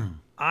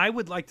 I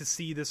would like to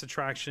see this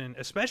attraction,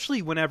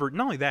 especially whenever,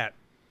 not only that,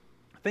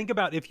 think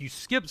about if you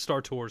skip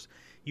Star Tours,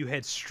 you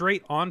head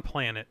straight on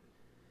Planet,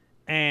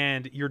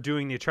 and you're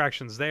doing the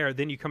attractions there,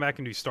 then you come back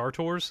and do Star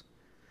Tours.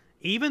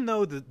 Even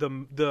though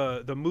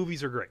the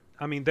movies are great,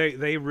 I mean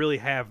they really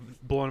have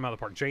blown them out of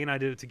the park. Jay and I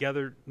did it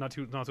together not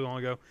too long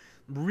ago,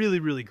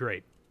 really really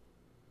great.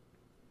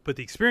 But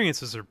the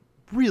experiences are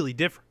really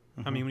different.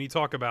 I mean, when you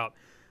talk about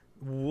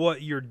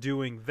what you're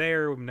doing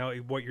there,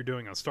 what you're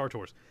doing on Star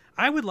Tours,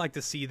 I would like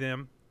to see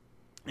them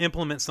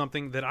implement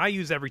something that I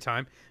use every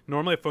time.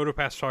 Normally, a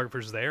PhotoPass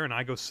photographer's there, and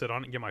I go sit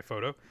on it and get my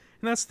photo, and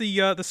that's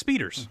the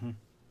speeders.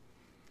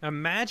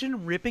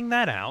 Imagine ripping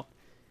that out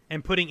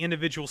and putting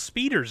individual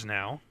speeders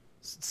now.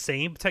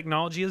 Same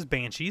technology as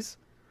Banshees,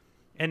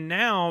 and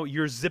now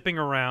you're zipping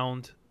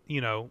around.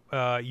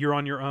 You're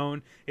on your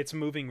own. It's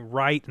moving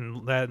right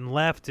and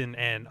left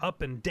and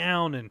up and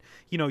down, and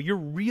you're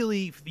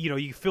really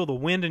you feel the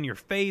wind in your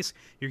face.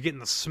 You're getting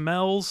the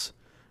smells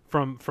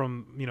from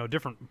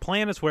different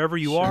planets wherever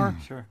you are.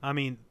 Sure. I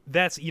mean,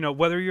 that's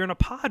whether you're in a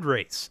pod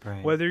race,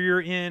 right. Whether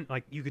you're in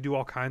you could do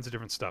all kinds of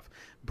different stuff.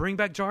 Bring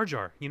back Jar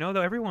Jar.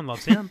 Though everyone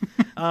loves him,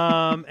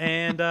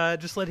 and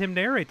just let him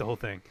narrate the whole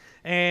thing.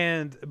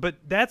 But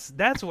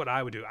that's what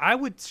I would do. I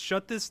would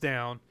shut this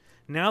down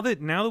now that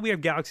we have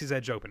Galaxy's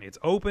Edge open. It's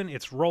open.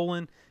 It's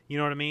rolling. You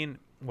know what I mean?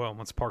 Well,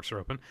 once parks are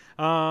open,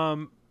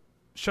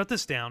 shut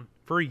this down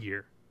for a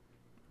year.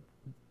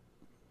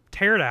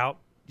 Tear it out.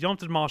 You don't have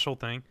to demolish the whole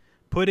thing.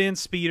 Put in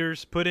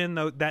speeders. Put in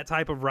that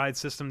type of ride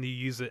system that you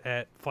use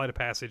at Flight of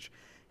Passage.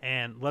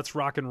 And let's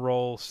rock and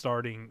roll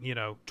starting,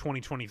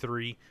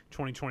 2023,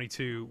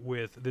 2022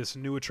 with this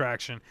new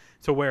attraction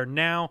to where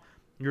now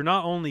you're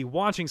not only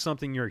watching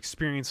something, you're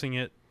experiencing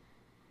it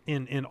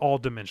in all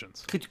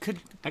dimensions.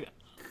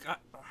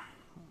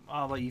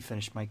 I'll let you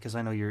finish, Mike, because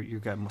I know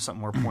you've got something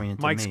more poignant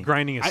than Mike's me.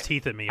 grinding his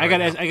teeth at me. I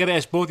gotta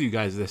ask both of you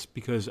guys this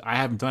because I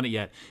haven't done it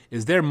yet.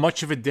 Is there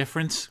much of a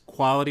difference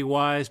quality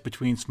wise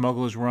between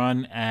Smuggler's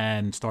Run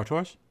and Star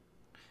Tours?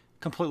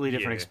 Completely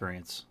different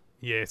experience.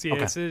 Yes,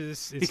 Okay.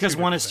 It's because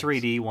two one is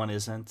different 3D, one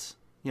isn't.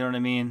 You know what I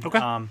mean?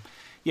 Okay.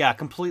 Yeah,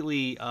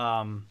 completely.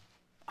 Well,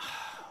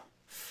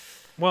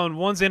 and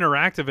one's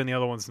interactive and the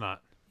other one's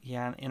not.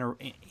 Yeah,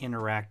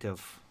 interactive.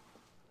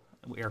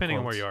 Air Depending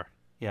on quotes. where you are.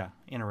 Yeah,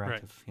 interactive.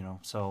 Right. You know,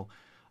 so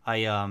I.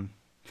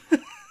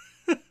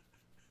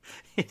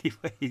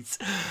 Anyways,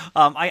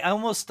 I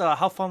almost.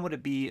 How fun would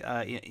it be?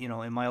 You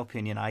know, in my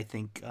opinion, I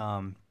think.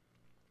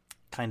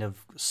 Kind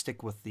of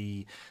stick with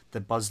the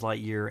Buzz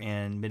Lightyear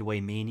and Midway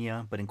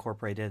Mania, but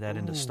incorporated that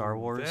into Star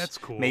Wars. That's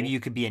cool. Maybe you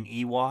could be an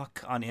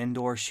Ewok on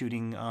Endor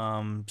shooting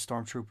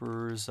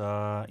stormtroopers.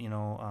 You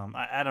know,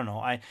 I don't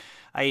know.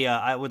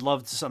 I would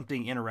love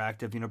something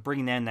interactive. You know,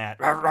 bringing in that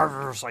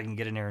so I can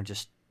get in there and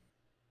just.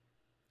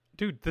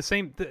 Dude, what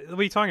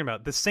are you talking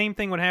about? The same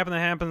thing would happen that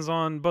happens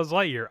on Buzz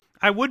Lightyear.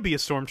 I would be a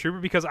stormtrooper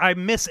because I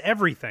miss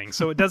everything,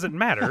 so it doesn't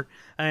matter,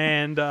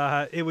 and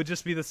it would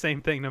just be the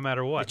same thing no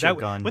matter what.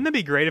 Wouldn't that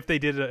be great if they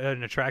did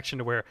an attraction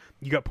to where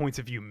you got points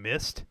if you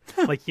missed?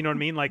 Like, you know what I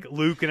mean? Like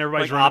Luke and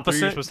everybody's Like running through, opposite?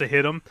 you're supposed to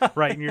hit them,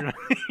 right? And you're not,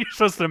 you're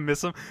supposed to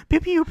miss them.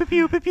 Pew pew pew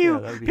pew pew pew. Yeah,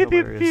 that would be pew pew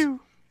hilarious. pew.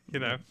 You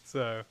know,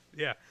 so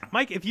yeah.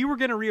 Mike, if you were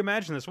going to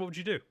reimagine this, what would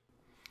you do?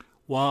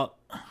 Well,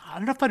 I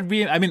don't know if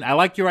I mean, I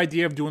like your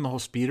idea of doing the whole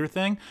speeder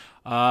thing.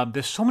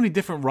 There's so many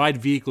different ride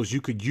vehicles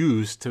you could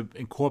use to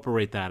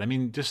incorporate that. I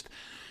mean,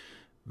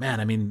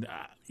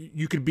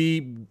 you could be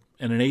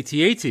in an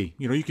AT-AT. You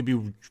know, you could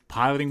be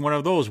piloting one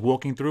of those,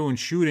 walking through and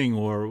shooting,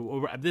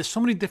 or there's so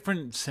many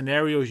different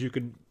scenarios you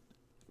could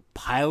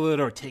pilot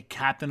or take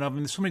captain of,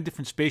 and there's so many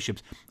different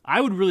spaceships.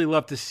 I would really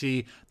love to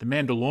see The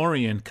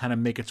Mandalorian kind of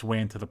make its way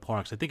into the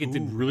parks. I think it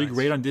did really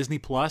great on Disney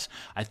Plus.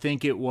 I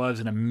think it was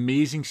an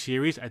amazing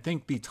series. I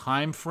think the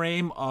time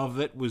frame of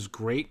it was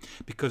great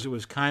because it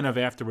was kind of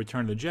after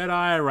Return of the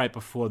Jedi, right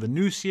before the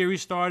new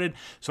series started.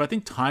 So I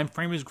think time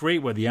frame is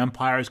great where the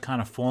Empire is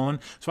kind of fallen.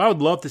 So I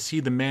would love to see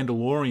The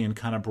Mandalorian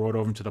kind of brought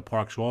over into the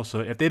parks also.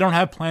 If they don't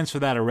have plans for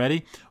that already,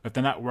 or if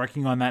they're not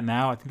working on that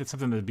now, I think that's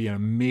something that would be a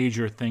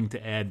major thing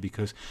to add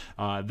because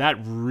that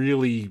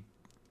really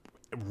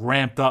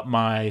ramped up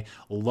my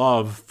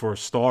love for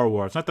Star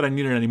Wars. Not that I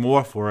needed any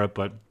more for it,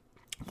 but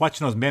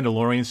watching those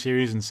Mandalorian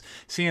series and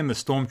seeing the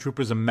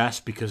stormtroopers a mess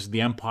because the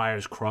Empire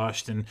is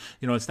crushed, and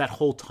you know it's that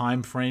whole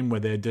time frame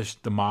where they're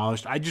just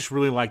demolished. I just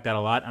really like that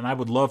a lot, and I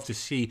would love to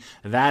see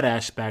that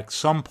aspect,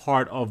 some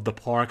part of the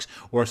parks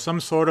or some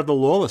sort of the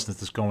lawlessness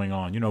that's going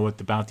on. You know, with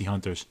the bounty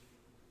hunters.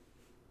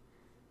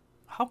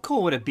 How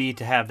cool would it be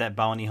to have that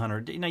bounty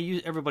hunter? You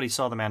know, everybody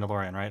saw The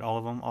Mandalorian, right? All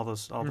of them, all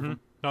of them.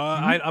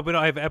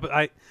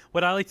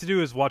 What I like to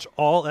do is watch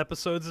all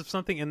episodes of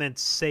something and then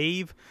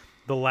save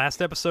the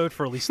last episode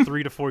for at least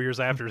 3 to 4 years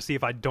after to see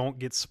if I don't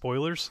get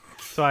spoilers.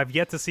 So I've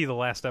yet to see the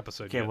last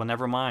episode. Okay, yet. well,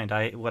 never mind.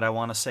 What I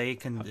want to say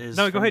is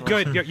no. Go ahead.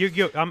 I'm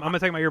gonna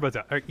take my earbuds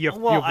out. You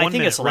have I 1 think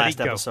minute. it's the Ready, last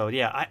go. episode.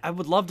 Yeah, I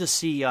would love to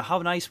see how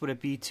nice would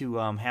it be to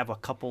have a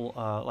couple,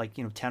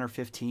 10 or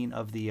 15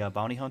 of the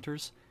bounty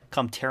hunters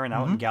come tearing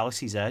out in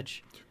Galaxy's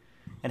Edge,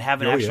 and have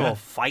an actual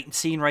fight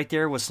scene right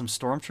there with some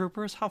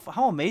stormtroopers.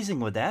 How amazing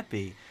would that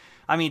be?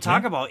 I mean,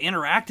 talk about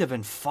interactive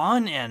and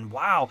fun, and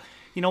wow.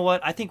 You know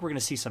what? I think we're going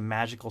to see some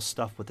magical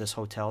stuff with this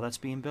hotel that's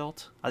being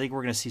built. I think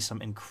we're going to see some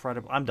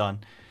incredible. I'm done.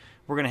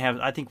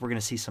 I think we're going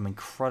to see some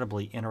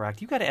incredibly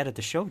interactive. You got to edit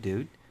the show,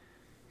 dude.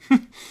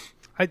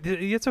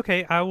 It's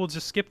okay. I will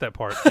just skip that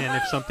part. And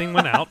if something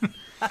went out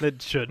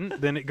that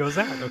shouldn't, then it goes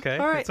out. Okay,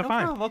 all right, it's no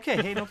fine. problem.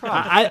 Okay, hey, no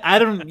problem. I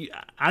don't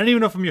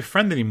even know if I'm your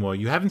friend anymore.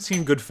 You haven't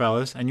seen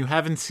Goodfellas, and you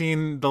haven't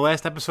seen the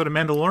last episode of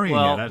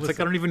Mandalorian yet. It's like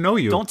I don't even know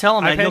you. Don't tell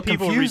him that. He'll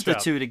people confuse reach the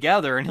out. two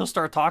together, and he'll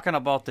start talking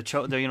about the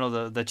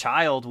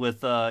child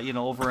with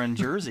over in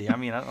Jersey. I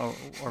mean,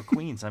 or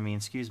Queens. I mean,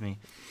 excuse me.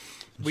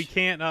 We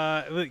can't.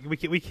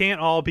 We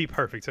can't all be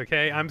perfect.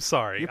 Okay, I'm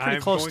sorry. You're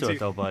pretty close to it,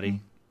 though,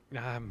 buddy.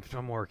 I'm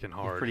working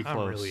hard. You're pretty close.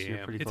 I really You're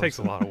am. pretty It close. takes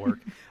a lot of work.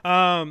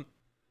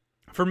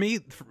 For me,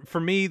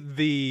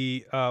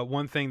 the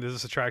one thing that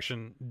this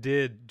attraction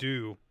did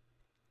do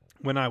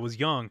when I was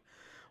young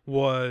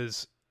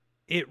was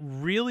it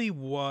really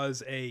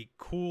was a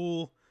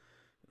cool,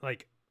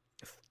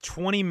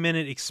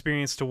 20-minute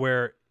experience to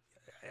where.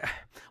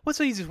 What's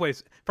the easiest way?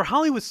 For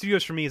Hollywood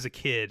Studios, for me as a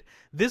kid,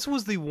 this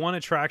was the one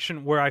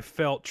attraction where I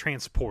felt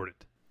transported.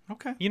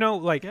 Okay. You know,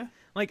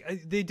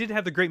 they did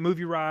have the great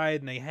movie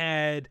ride, and they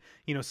had,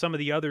 some of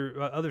the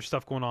other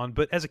stuff going on.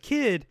 But as a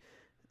kid,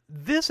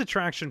 this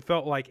attraction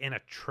felt like an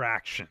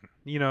attraction.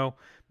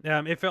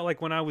 It felt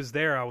like when I was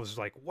there, I was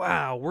like,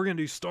 wow, we're going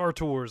to do Star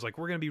Tours. Like,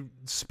 we're going to be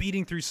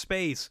speeding through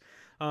space.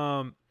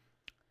 Do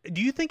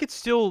you think it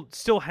still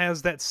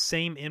has that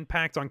same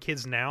impact on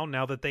kids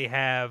now that they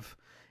have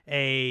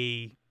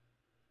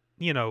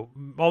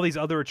all these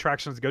other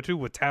attractions to go to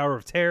with Tower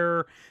of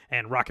Terror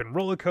and Rock and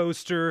Roller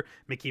Coaster,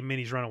 Mickey and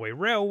Minnie's Runaway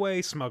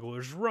Railway,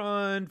 Smuggler's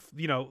Run,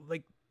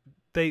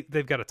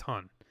 they've got a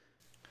ton.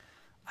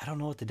 I don't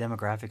know what the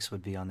demographics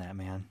would be on that,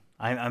 man.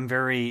 I'm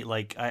very,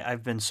 like,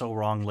 I've been so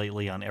wrong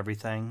lately on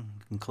everything,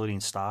 including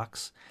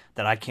stocks,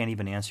 that I can't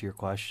even answer your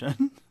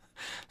question.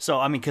 So,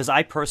 I mean, because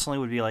I personally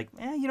would be like,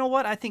 you know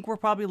what? I think we're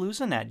probably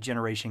losing that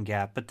generation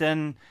gap. But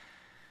then,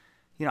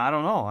 you know, I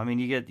don't know. I mean,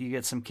 you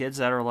get some kids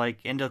that are like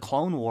into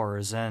Clone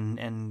Wars and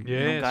you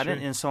know, got it.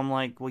 And so I'm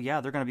like, well,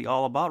 yeah, they're going to be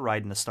all about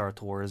riding the Star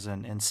Tours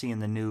and seeing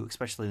the new,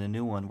 especially the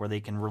new one, where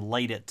they can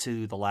relate it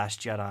to The Last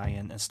Jedi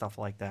and stuff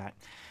like that.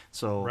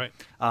 So, right.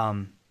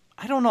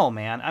 I don't know,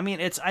 man. I mean,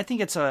 I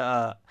think it's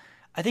a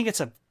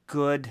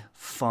good,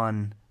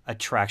 fun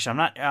attraction.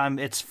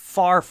 It's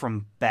far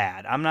from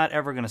bad. I'm not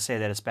ever going to say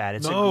that it's bad.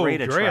 It's a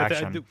great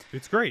attraction.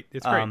 It's great.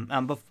 It's great.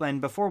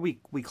 And before we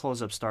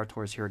close up Star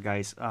Tours here,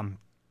 guys,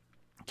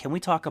 can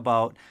we talk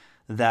about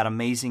that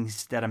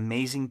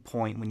amazing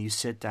point when you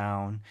sit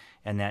down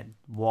and that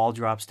wall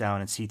drops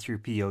down and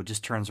C-3PO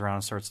just turns around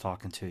and starts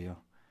talking to you?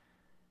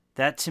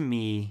 That to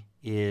me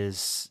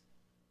is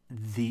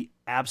the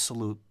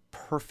absolute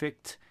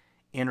perfect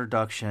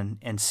introduction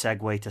and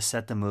segue to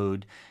set the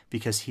mood,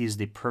 because he's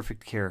the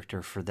perfect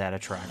character for that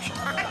attraction.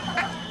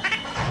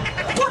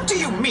 What do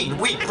you mean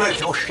we broke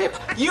your ship?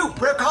 You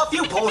broke our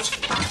viewport!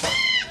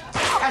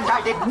 And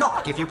I did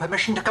not give you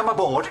permission to come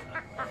aboard.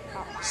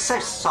 So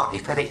sorry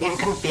for the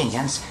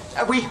inconvenience.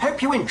 We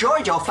hope you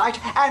enjoyed your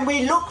flight, and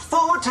we look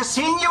forward to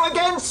seeing you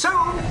again soon.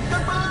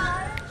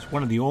 Goodbye! It's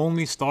one of the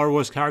only Star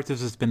Wars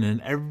characters that's been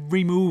in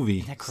every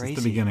movie since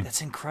the beginning.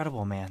 That's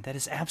incredible, man. That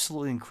is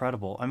absolutely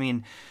incredible. I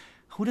mean,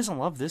 who doesn't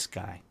love this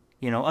guy?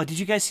 You know, did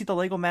you guys see the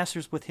Lego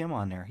Masters with him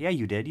on there? Yeah,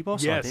 you did. You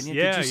both saw it, didn't you?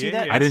 Did you see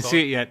that? I didn't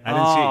see it yet.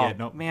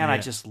 No, man, I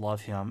just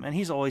love him, and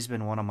he's always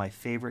been one of my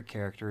favorite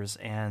characters.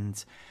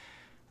 And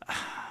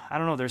I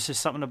don't know, there's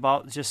just something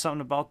about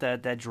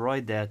that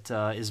droid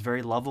that is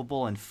very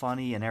lovable and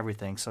funny and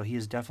everything. So he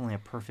is definitely a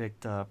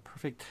perfect. I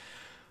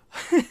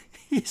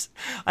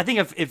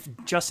think if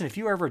Justin, if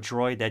you were ever a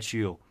droid, that's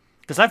you,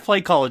 because I've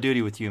played Call of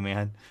Duty with you,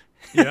 man.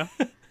 Yeah.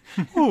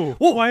 Ooh,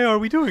 why are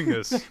we doing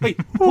this? Wait,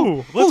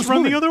 let's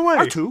run the other way.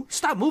 R2,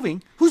 stop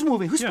moving. Who's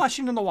moving? Who's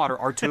splashing in the water?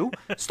 R2,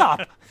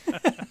 stop.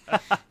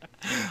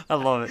 I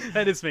love it.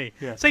 That is me.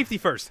 Yeah. Safety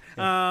first.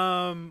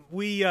 Yeah.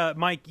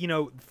 Mike, you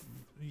know,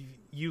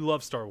 you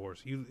love Star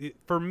Wars.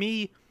 For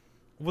me,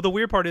 well, the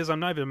weird part is I'm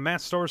not even a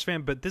mass Star Wars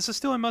fan, but this is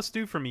still a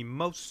must-do for me.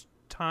 Most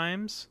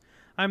times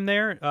I'm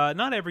there.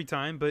 Not every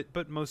time,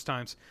 but most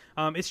times.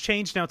 It's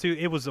changed now, too.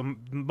 It was a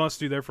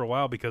must-do there for a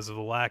while because of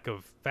the lack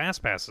of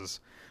fast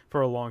passes for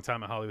a long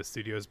time at Hollywood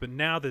Studios, but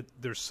now that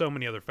there's so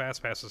many other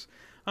fast passes,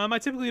 I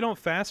typically don't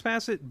fast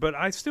pass it, but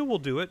I still will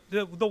do it.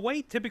 The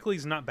wait typically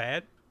is not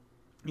bad.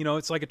 You know,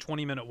 it's like a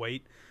 20-minute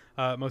wait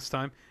most of the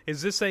time.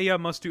 Is this a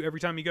must-do every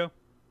time you go?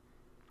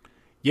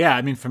 Yeah,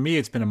 I mean, for me,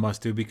 it's been a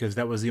must-do because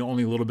that was the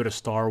only little bit of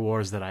Star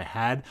Wars that I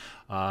had.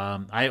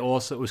 It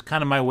was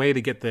kind of my way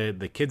to get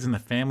the kids and the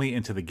family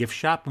into the gift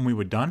shop when we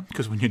were done,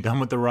 because when you're done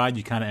with the ride,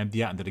 you kind of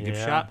empty out into the gift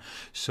shop.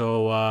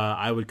 So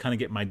I would kind of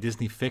get my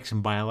Disney fix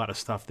and buy a lot of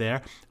stuff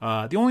there.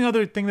 The only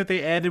other thing that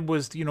they added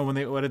was, you know, when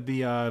they ordered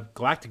the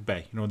Galactic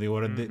Bay, you know, they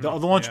ordered the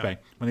launch bay.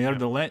 When they ordered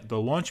the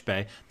launch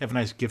bay, they have a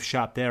nice gift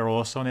shop there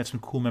also, and they have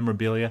some cool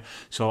memorabilia.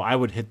 So I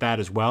would hit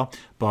that as well.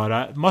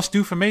 But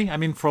must-do for me, I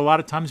mean, for a lot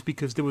of times,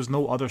 because there was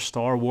no other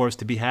Star Wars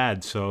to be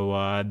had.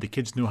 So the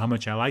kids knew how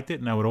much I liked it,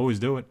 and I would always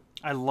do it.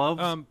 I loved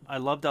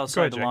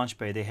outside the launch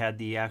bay. They had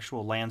the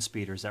actual land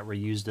speeders that were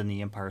used in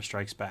The Empire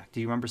Strikes Back.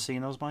 Do you remember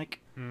seeing those, Mike?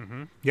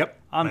 Mm-hmm. Yep.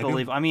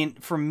 Unbelievable. I mean,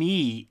 for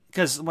me,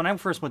 because when I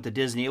first went to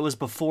Disney, it was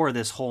before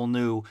this whole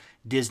new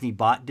Disney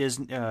bought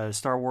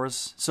Star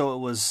Wars, so it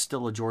was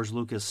still a George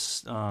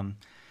Lucas,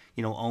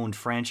 owned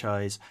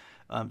franchise.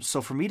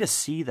 So for me to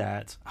see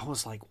that, I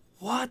was like,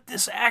 what?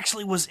 This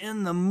actually was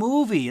in the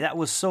movie. That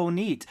was so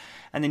neat.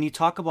 And then you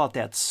talk about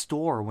that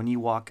store when you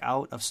walk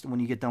out when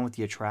you get done with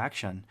the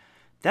attraction.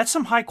 That's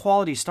some high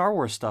quality Star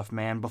Wars stuff,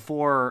 man.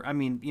 Before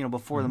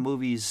the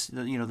movies,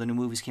 the new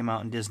movies came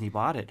out and Disney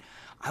bought it,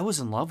 I was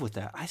in love with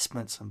that. I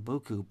spent some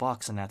buku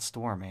bucks in that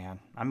store, man.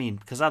 I mean,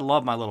 because I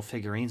love my little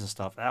figurines and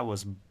stuff. That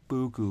was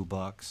buku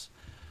bucks.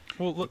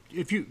 Well, look,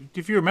 if you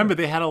remember,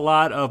 they had a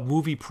lot of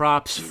movie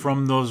props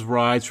from those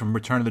rides, from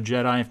Return of the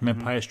Jedi and from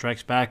Empire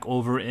Strikes Back,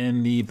 over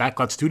in the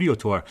Backlot Studio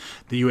Tour.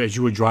 As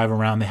you would drive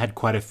around, they had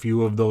quite a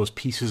few of those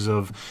pieces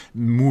of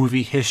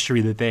movie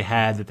history that they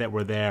had that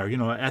were there. You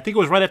know, I think it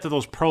was right after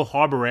those Pearl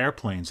Harbor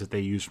airplanes that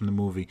they used from the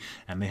movie,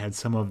 and they had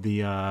some of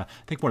the I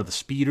think one of the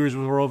speeders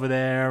were over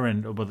there,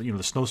 and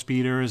the snow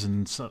speeders,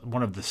 and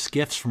one of the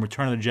skiffs from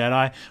Return of the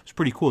Jedi. It was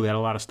pretty cool. They had a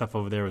lot of stuff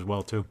over there as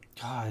well too.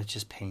 God, it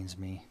just pains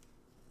me.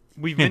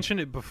 We've mentioned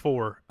it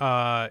before,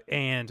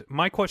 and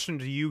my question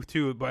to you,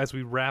 too, as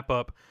we wrap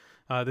up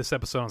this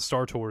episode on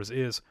Star Tours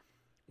is,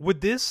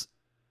 would this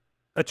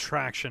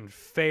attraction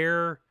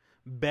fare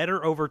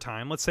better over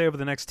time, let's say over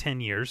the next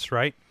 10 years,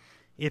 right,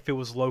 if it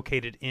was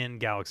located in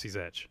Galaxy's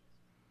Edge?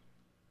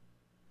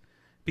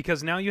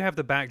 Because now you have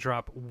the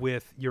backdrop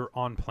with your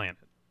on-planet.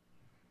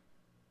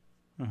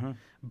 Mm-hmm.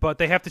 But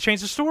they have to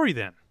change the story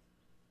then.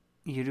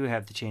 You do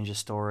have to change the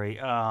story.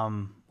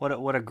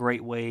 What a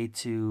great way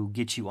to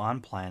get you on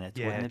planet,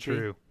 wouldn't it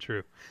be?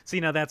 True. See,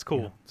 now that's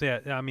cool. Yeah.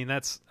 So, yeah, I mean,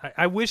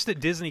 I wish that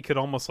Disney could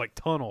almost like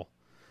tunnel,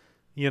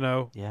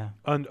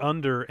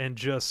 under, and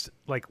just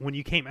like when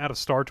you came out of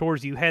Star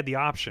Tours, you had the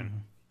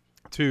option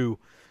to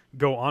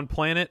go on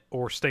planet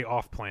or stay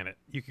off planet.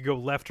 You could go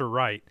left or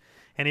right.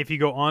 And if you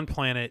go on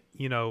planet,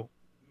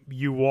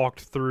 you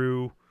walked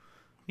through,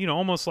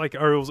 almost like,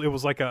 or it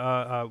was like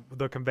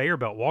the conveyor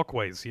belt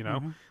walkways,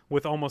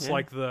 with almost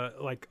like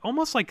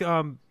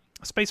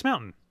Space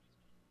Mountain.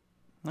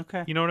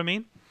 Okay. You know what I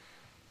mean?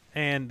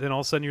 And then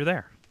all of a sudden you're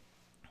there.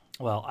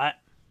 Well,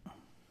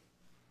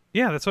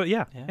 that's what.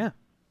 Yeah.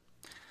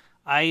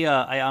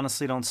 I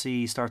honestly don't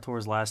see Star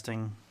Tours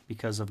lasting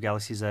because of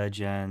Galaxy's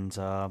Edge and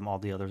all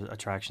the other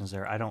attractions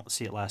there. I don't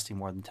see it lasting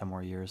more than 10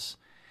 more years.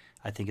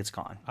 I think it's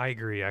gone. I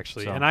agree,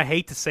 actually. And I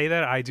hate to say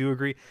that. I do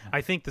agree.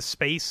 I think the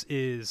space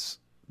it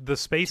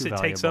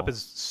takes up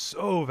is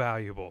so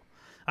valuable.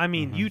 I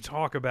mean, you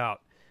talk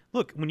about,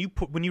 look, when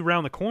you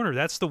round the corner,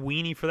 that's the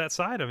weenie for that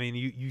side. I mean,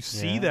 you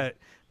see that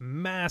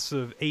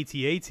massive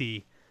AT-AT,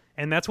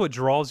 and that's what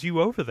draws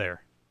you over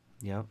there.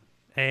 Yep.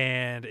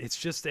 And it's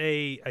just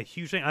a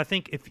huge thing. I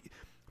think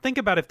think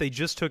about if they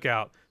just took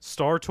out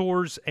Star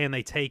Tours and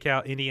they take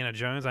out Indiana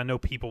Jones. I know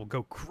people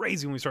go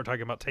crazy when we start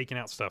talking about taking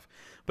out stuff,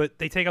 but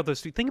they take out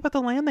those two. Think about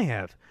the land they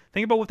have.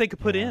 Think about what they could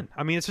put in.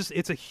 I mean,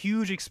 it's a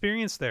huge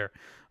experience there.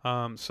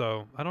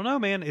 So I don't know,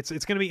 man. It's going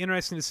to be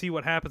interesting to see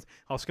what happens.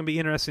 Also, going to be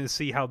interesting to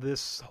see how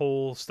this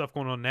whole stuff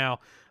going on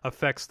now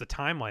affects the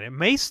timeline. It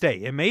may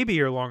stay. It may be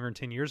here longer than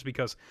 10 years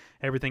because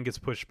everything gets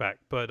pushed back.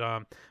 But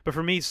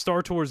for me,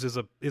 Star Tours is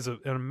an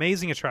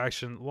amazing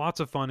attraction. Lots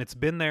of fun. It's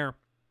been there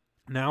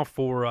now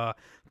for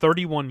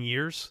 31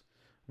 years,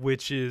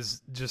 which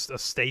is just a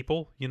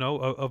staple,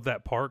 of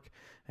that park,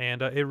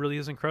 and it really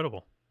is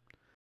incredible.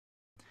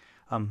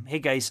 Hey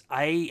guys,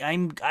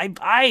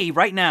 I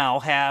right now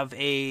have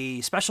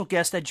a special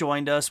guest that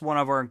joined us, one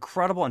of our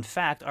incredible, in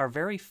fact, our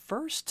very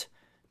first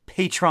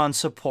Patreon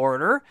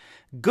supporter,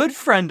 good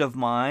friend of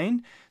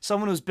mine,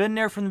 someone who's been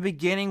there from the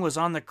beginning, was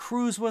on the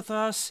cruise with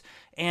us,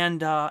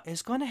 and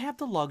is going to have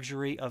the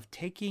luxury of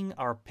taking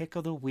our pick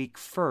of the week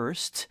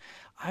first.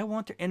 I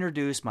want to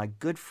introduce my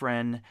good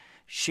friend,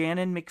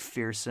 Shannon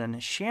McPherson.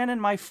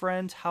 Shannon, my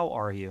friend, how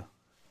are you?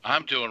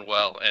 I'm doing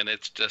well, and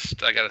it's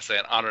just, I got to say,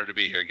 an honor to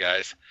be here,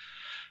 guys.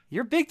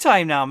 You're big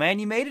time now, man.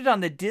 You made it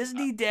on the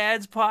Disney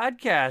Dads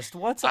podcast.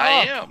 What's up?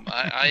 I am.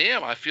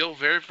 I feel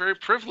very, very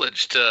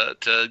privileged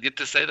to get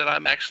to say that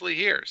I'm actually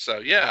here. So,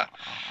 yeah.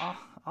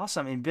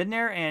 Awesome. And been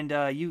there,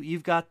 and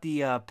you've got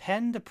the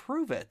pen to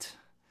prove it.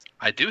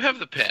 I do have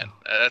the pen.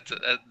 That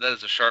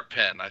is a sharp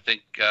pen. I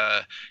think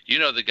you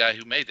know the guy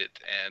who made it,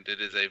 and it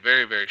is a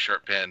very, very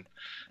sharp pen.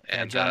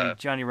 And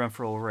Johnny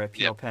Renfro over at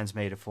PL Pens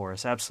made it for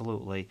us.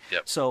 Absolutely.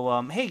 Yep.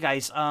 So, hey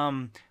guys,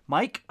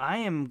 Mike, I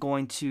am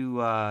going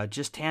to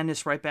just hand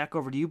this right back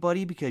over to you,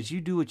 buddy, because you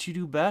do what you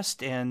do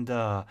best, and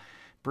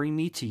bring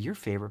me to your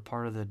favorite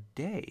part of the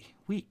day,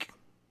 week,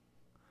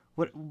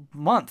 what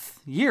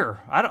month, year.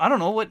 I don't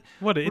know what.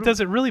 It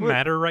doesn't really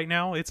matter right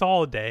now. It's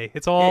all a day.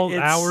 It's all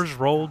hours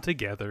rolled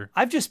together.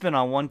 I've just been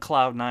on one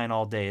cloud nine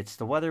all day.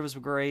 The weather was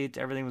great.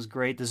 Everything was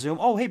great. The Zoom.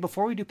 Oh, hey,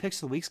 before we do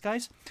picks of the weeks,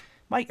 guys.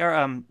 Mike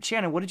or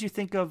Shannon, what did you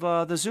think of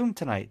the Zoom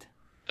tonight?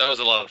 That was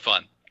a lot of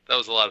fun. It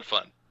was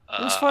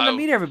fun to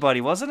meet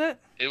everybody, wasn't it?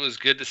 It was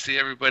good to see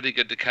everybody.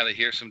 Good to kind of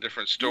hear some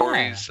different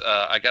stories.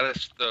 Yeah. I got to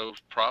throw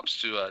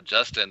props to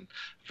Justin.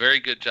 Very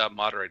good job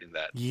moderating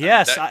that.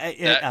 Yes,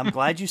 I'm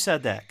glad you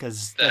said that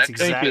because that's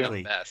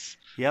exactly a mess.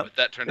 Yep. But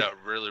that turned out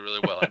really, really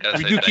well.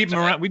 We do keep him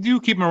around. We do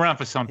keep him around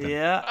for something.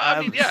 Yeah.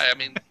 I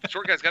mean,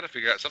 short guy's got to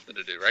figure out something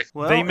to do, right?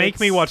 Well, they make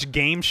me watch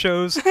game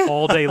shows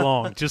all day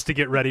long just to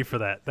get ready for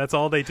that. That's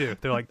all they do.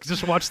 They're like,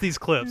 just watch these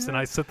clips, and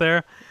I sit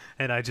there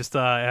and I just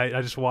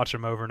watch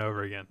them over and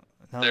over again.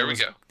 There we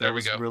go. That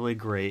was really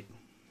great.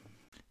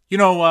 You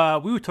know,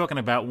 we were talking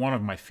about one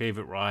of my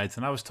favorite rides,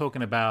 and I was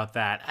talking about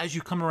that as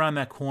you come around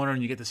that corner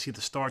and you get to see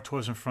the Star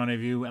Tours in front of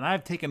you, and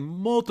I've taken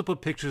multiple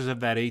pictures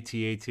of that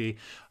AT-AT.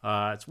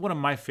 It's one of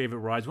my favorite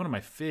rides, one of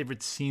my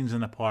favorite scenes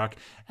in the park,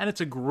 and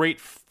it's a great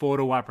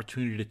photo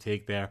opportunity to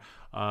take there.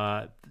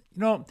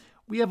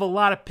 We have a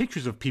lot of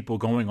pictures of people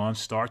going on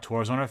Star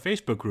Tours on our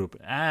Facebook group,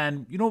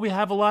 and, we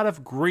have a lot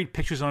of great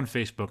pictures on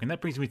Facebook, and that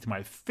brings me to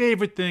my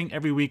favorite thing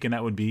every week, and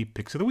that would be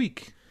Picks of the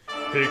Week.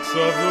 Picks of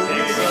the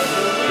week.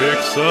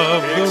 Picks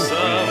of the week.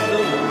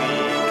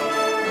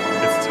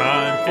 It's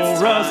time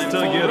for us to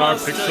get our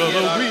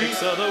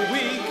picks of the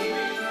week.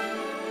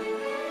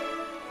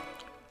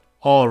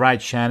 All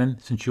right, Shannon,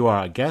 since you are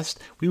our guest,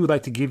 we would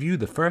like to give you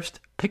the first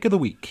pick of the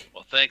week.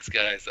 Well, thanks,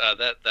 guys.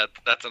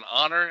 That's an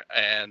honor,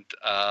 and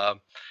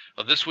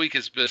this week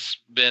has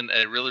been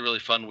a really, really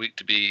fun week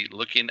to be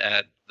looking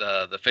at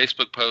the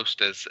Facebook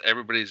post as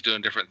everybody's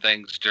doing different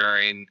things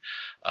during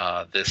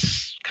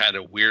this kind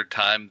of weird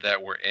time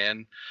that we're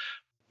in.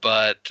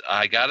 But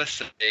I gotta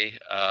say,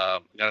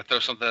 gotta throw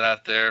something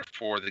out there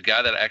for the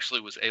guy that I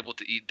actually was able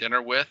to eat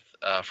dinner with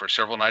for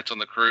several nights on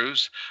the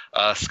cruise.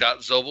 Scott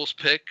Zobel's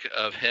pick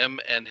of him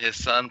and his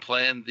son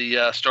playing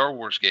the Star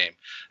Wars game.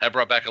 That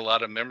brought back a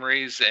lot of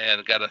memories,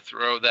 and got to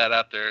throw that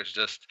out there as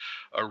just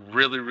a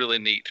really, really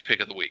neat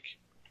pick of the week.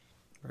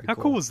 How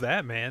cool was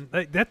that, man?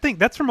 That thing,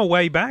 that's from a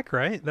way back,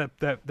 right?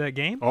 That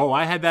game? Oh,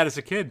 I had that as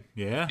a kid.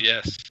 Yeah.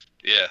 Yes.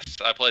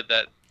 I played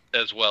that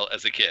as well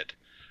as a kid.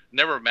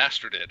 Never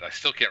mastered it. I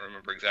still can't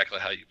remember exactly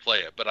how you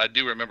play it, but I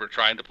do remember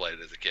trying to play it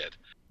as a kid.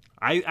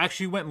 I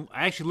actually went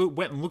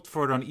and looked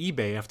for it on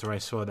eBay after I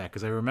saw that,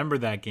 because I remember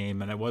that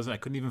game, and I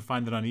couldn't even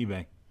find it on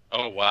eBay.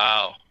 Oh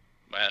wow,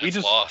 man,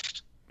 it's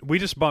lost. We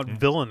just bought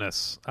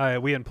Villainous.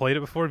 We hadn't played it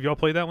before. Have y'all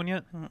played that one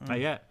yet? Not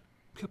yet.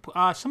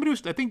 Somebody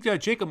was. I think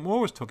Jacob Moore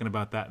was talking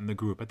about that in the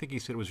group. I think he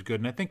said it was good,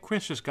 and I think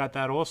Chris just got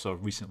that also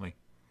recently.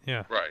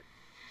 Yeah. Right.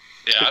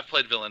 Yeah, I've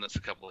played Villainous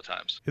a couple of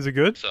times. Is it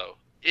good? So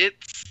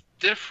it's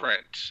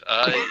different.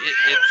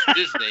 It's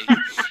Disney.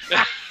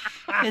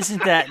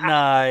 Isn't that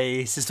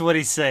nice? Is what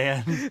he's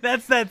saying.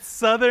 That's that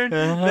Southern.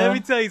 Let me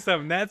tell you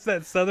something. That's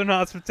that Southern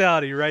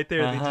hospitality right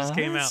there that just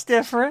came out. It's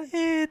different.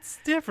 It's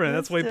different.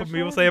 That's what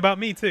people say about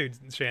me too,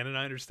 Shannon.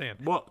 I understand.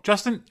 Well,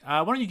 Justin,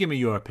 why don't you give me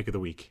your pick of the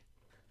week?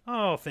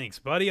 Oh, thanks,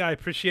 buddy. I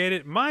appreciate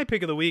it. My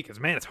pick of the week is,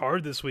 man, it's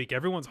hard this week.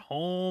 Everyone's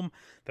home.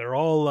 They're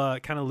all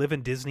kind of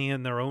living Disney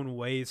in their own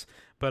ways.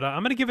 But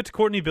I'm going to give it to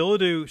Courtney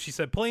Bilodeau. She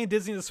said, playing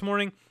Disney this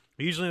morning.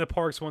 Usually in the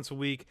parks once a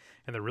week,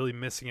 and they're really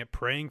missing it.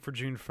 Praying for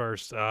June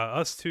 1st.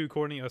 Us too,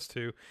 Courtney, us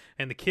too.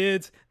 And the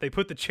kids, they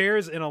put the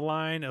chairs in a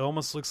line. It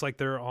almost looks like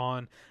they're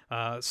on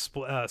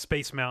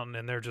Space Mountain,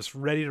 and they're just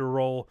ready to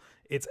roll.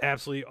 It's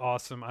absolutely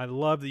awesome. I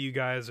love that you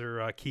guys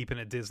are keeping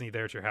it Disney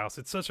there at your house.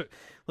 It's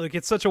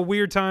such a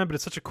weird time, but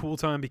it's such a cool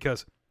time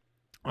because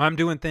I'm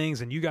doing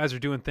things and you guys are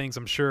doing things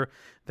I'm sure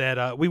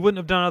that we wouldn't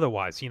have done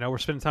otherwise. You know, we're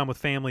spending time with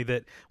family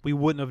that we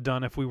wouldn't have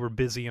done if we were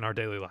busy in our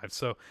daily lives.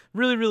 So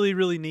really, really,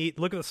 really neat.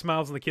 Look at the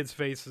smiles on the kids'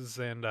 faces,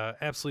 and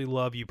absolutely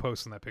love you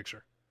posting that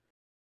picture.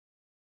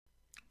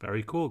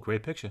 Very cool.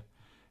 Great picture.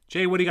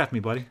 Jay, what do you got for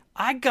me, buddy?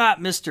 I got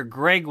Mr.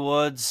 Greg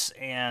Woods,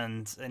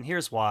 and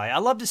here's why. I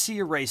love to see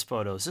your race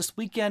photos. This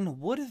weekend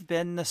would have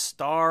been the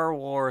Star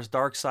Wars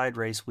Dark Side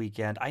race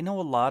weekend. I know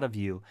a lot of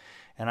you,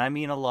 and I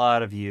mean a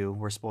lot of you,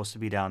 were supposed to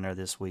be down there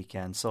this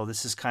weekend. So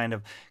this is kind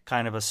of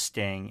a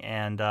sting.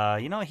 And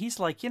he's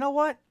like, you know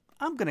what?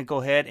 I'm gonna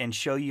go ahead and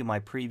show you my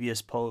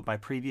previous medals,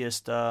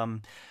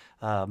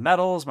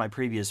 my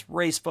previous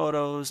race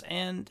photos,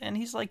 and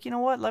he's like, you know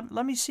what?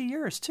 Let me see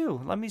yours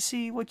too. Let me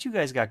see what you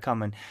guys got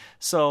coming.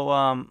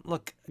 So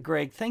look,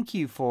 Greg, thank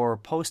you for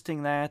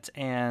posting that.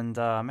 And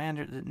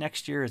man,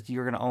 next year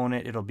you're gonna own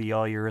it. It'll be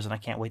all yours, and I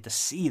can't wait to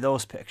see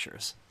those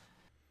pictures.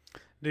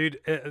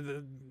 Dude,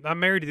 I'm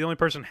married to the only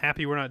person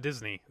happy we're not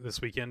Disney this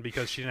weekend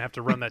because she didn't have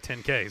to run that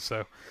 10K.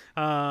 So,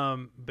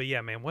 but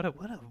yeah, man, what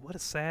a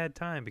sad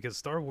time, because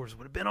Star Wars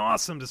would have been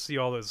awesome to see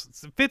all those.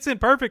 It fits in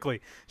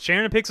perfectly.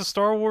 Sharon picks a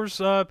Star Wars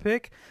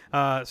pick.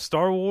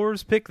 Star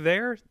Wars pick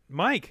there.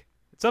 Mike,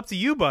 it's up to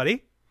you,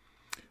 buddy.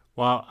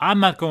 Well, I'm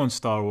not going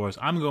Star Wars.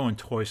 I'm going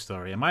Toy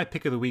Story. And my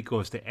pick of the week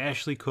goes to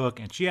Ashley Cook.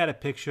 And she had a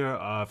picture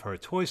of her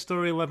Toy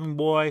Story 11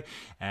 boy.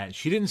 And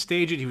she didn't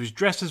stage it. He was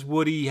dressed as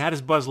Woody. He had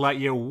his Buzz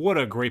Lightyear. What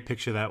a great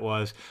picture that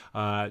was.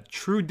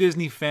 True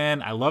Disney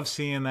fan. I love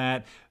seeing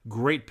that.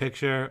 Great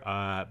picture.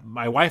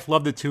 My wife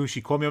loved it too. She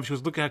called me up. She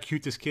was, look how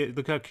cute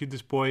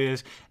this boy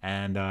is.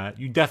 And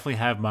you definitely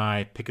have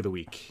my pick of the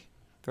week.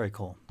 Very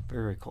cool.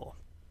 Very, very cool.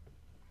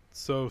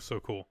 So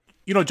cool.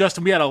 You know,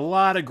 Justin, we had a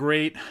lot of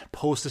great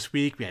posts this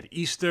week. We had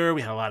Easter.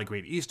 We had a lot of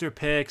great Easter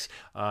picks.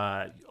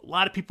 A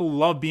lot of people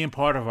love being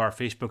part of our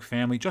Facebook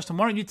family. Justin,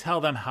 why don't you tell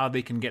them how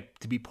they can get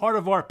to be part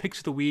of our picks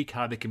of the week,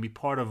 how they can be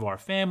part of our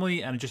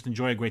family, and just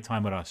enjoy a great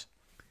time with us?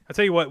 I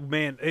tell you what,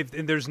 man,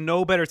 there's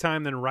no better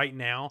time than right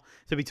now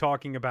to be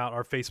talking about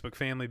our Facebook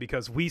family,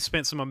 because we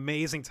spent some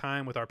amazing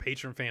time with our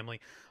patron family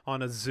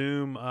on a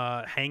Zoom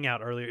hangout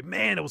earlier.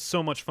 Man, it was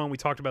so much fun. We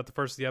talked about the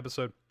first of the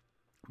episode.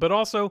 But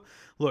also,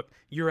 look,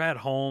 you're at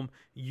home.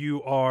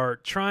 You are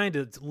trying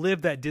to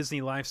live that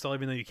Disney lifestyle,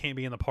 even though you can't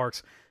be in the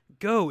parks.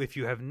 Go, if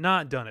you have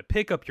not done it,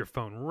 pick up your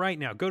phone right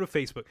now. Go to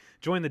Facebook.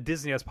 Join the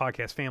Disney Us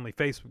Podcast Family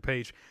Facebook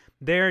page.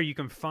 There you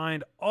can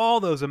find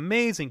all those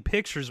amazing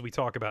pictures we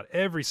talk about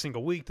every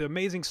single week, the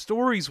amazing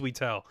stories we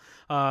tell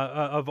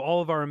of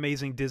all of our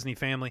amazing Disney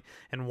family.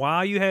 And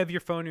while you have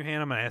your phone in your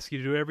hand, I'm going to ask you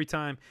to do it every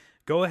time.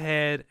 Go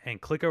ahead and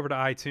click over to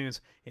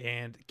iTunes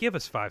and give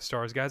us 5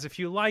 stars, guys. If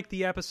you like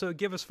the episode,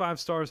 give us 5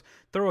 stars.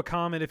 Throw a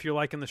comment if you're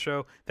liking the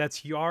show.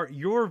 That's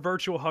your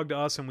virtual hug to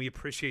us, and we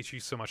appreciate you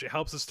so much. It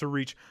helps us to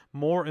reach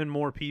more and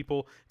more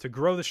people, to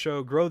grow the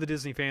show, grow the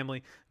Disney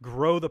family,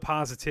 grow the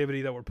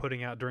positivity that we're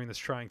putting out during this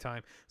trying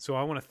time. So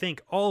I want to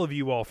thank all of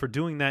you all for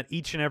doing that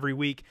each and every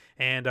week,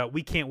 and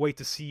we can't wait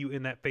to see you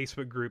in that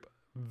Facebook group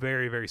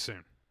very, very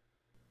soon.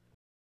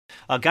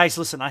 Guys,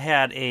 listen, I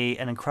had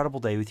an incredible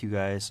day with you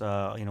guys.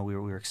 We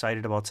were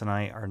excited about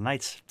tonight. Our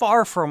night's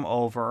far from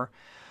over.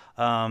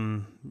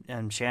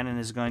 And Shannon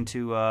is going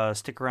to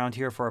stick around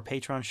here for our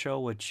Patreon show,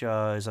 which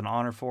is an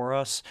honor for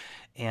us.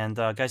 And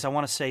guys, I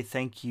want to say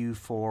thank you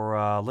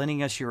for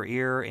lending us your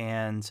ear,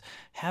 and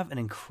have an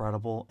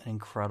incredible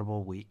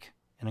week,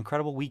 an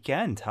incredible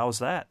weekend. How's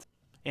that?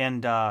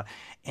 And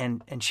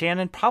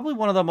Shannon, probably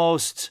one of the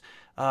most,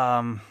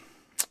 I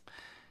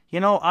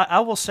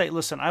will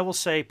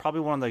say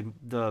probably one of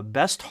the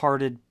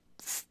best-hearted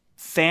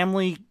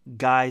family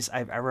guys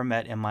I've ever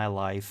met in my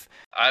life.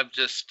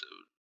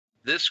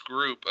 This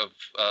group of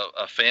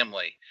a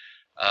family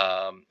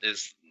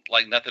is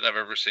like nothing I've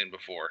ever seen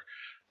before.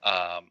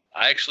 I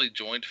actually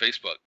joined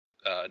Facebook.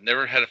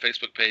 Never had a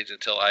Facebook page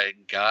until I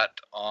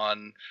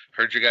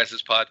heard your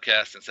guys'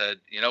 podcast and said,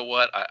 you know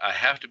what, I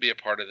have to be a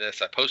part of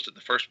this. I posted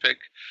the first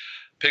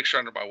picture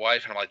under my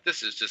wife, and I'm like,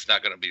 this is just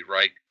not going to be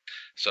right.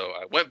 So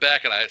I went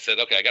back and I said,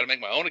 okay, I got to make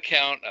my own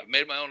account. I've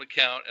made my own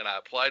account, and I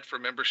applied for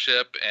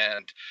membership,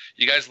 and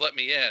you guys let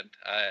me in,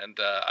 and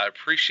I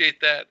appreciate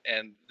that.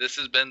 And this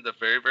has been the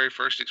very, very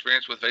first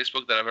experience with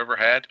Facebook that I've ever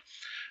had,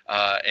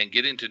 and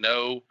getting to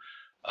know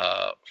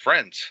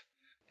friends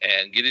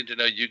and getting to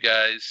know you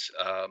guys,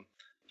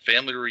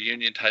 family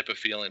reunion type of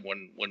feeling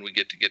when we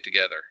get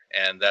together.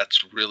 And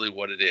that's really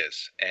what it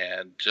is.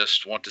 And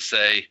just want to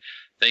say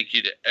thank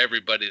you to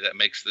everybody that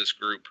makes this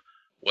group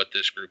what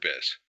this group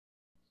is.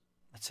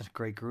 That's a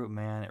great group,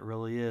 man. It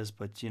really is.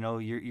 But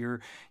you're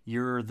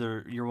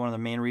one of the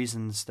main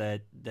reasons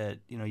that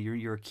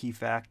you're a key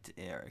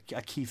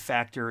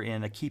factor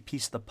and a key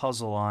piece of the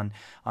puzzle on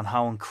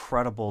how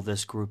incredible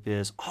this group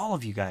is. All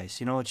of you guys,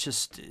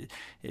 it's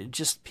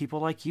just people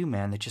like you,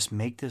 man, that just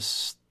make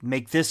this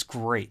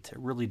great. It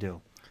really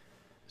do.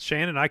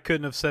 Shannon, I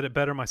couldn't have said it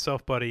better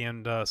myself, buddy.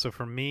 And so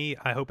for me,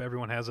 I hope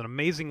everyone has an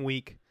amazing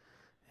week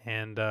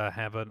and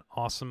have an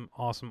awesome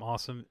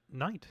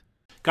night.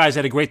 Guys, I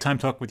had a great time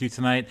talking with you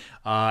tonight.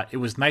 It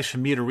was nice for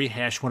me to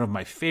rehash one of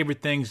my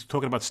favorite things,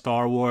 talking about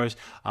Star Wars.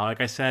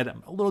 Like I said,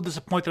 I'm a little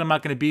disappointed I'm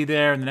not going to be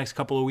there in the next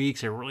couple of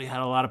weeks. I really had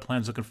a lot of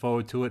plans, looking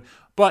forward to it.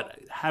 But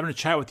having a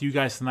chat with you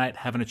guys tonight,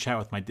 having a chat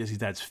with my Disney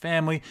Dad's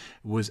family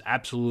was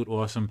absolute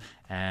awesome.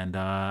 And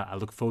I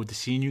look forward to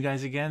seeing you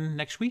guys again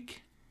next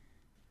week.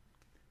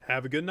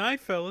 Have a good night,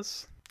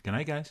 fellas. Good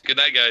night, guys. Good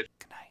night, guys.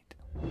 Good night.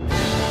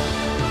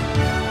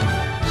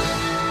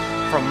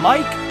 From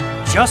Mike,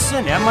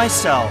 Justin, and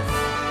myself,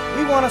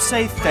 we want to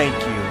say thank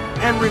you,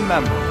 and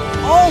remember,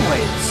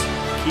 always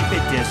keep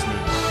it Disney.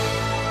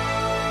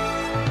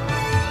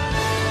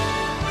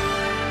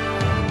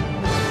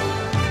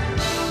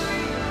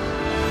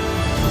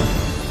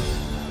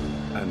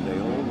 And they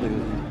all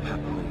lived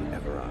happily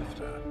ever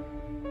after.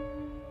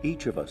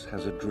 Each of us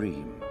has a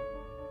dream,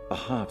 a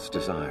heart's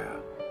desire.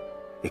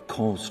 It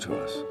calls to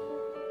us,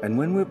 and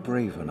when we're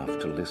brave enough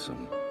to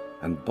listen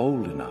and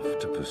bold enough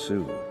to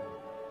pursue,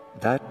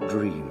 that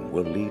dream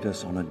will lead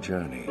us on a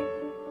journey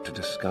to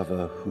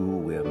discover who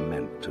we're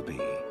meant to be.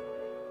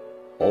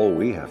 All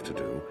we have to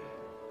do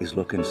is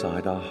look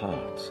inside our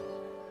hearts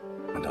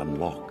and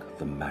unlock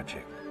the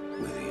magic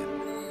within.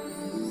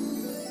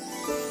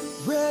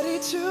 Ready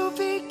to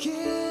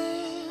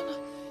begin,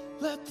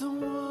 let the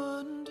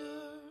wonder.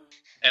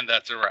 And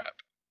that's a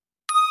wrap.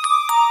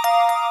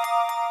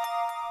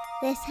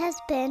 This has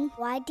been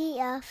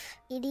YDF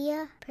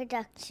Media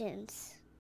Productions.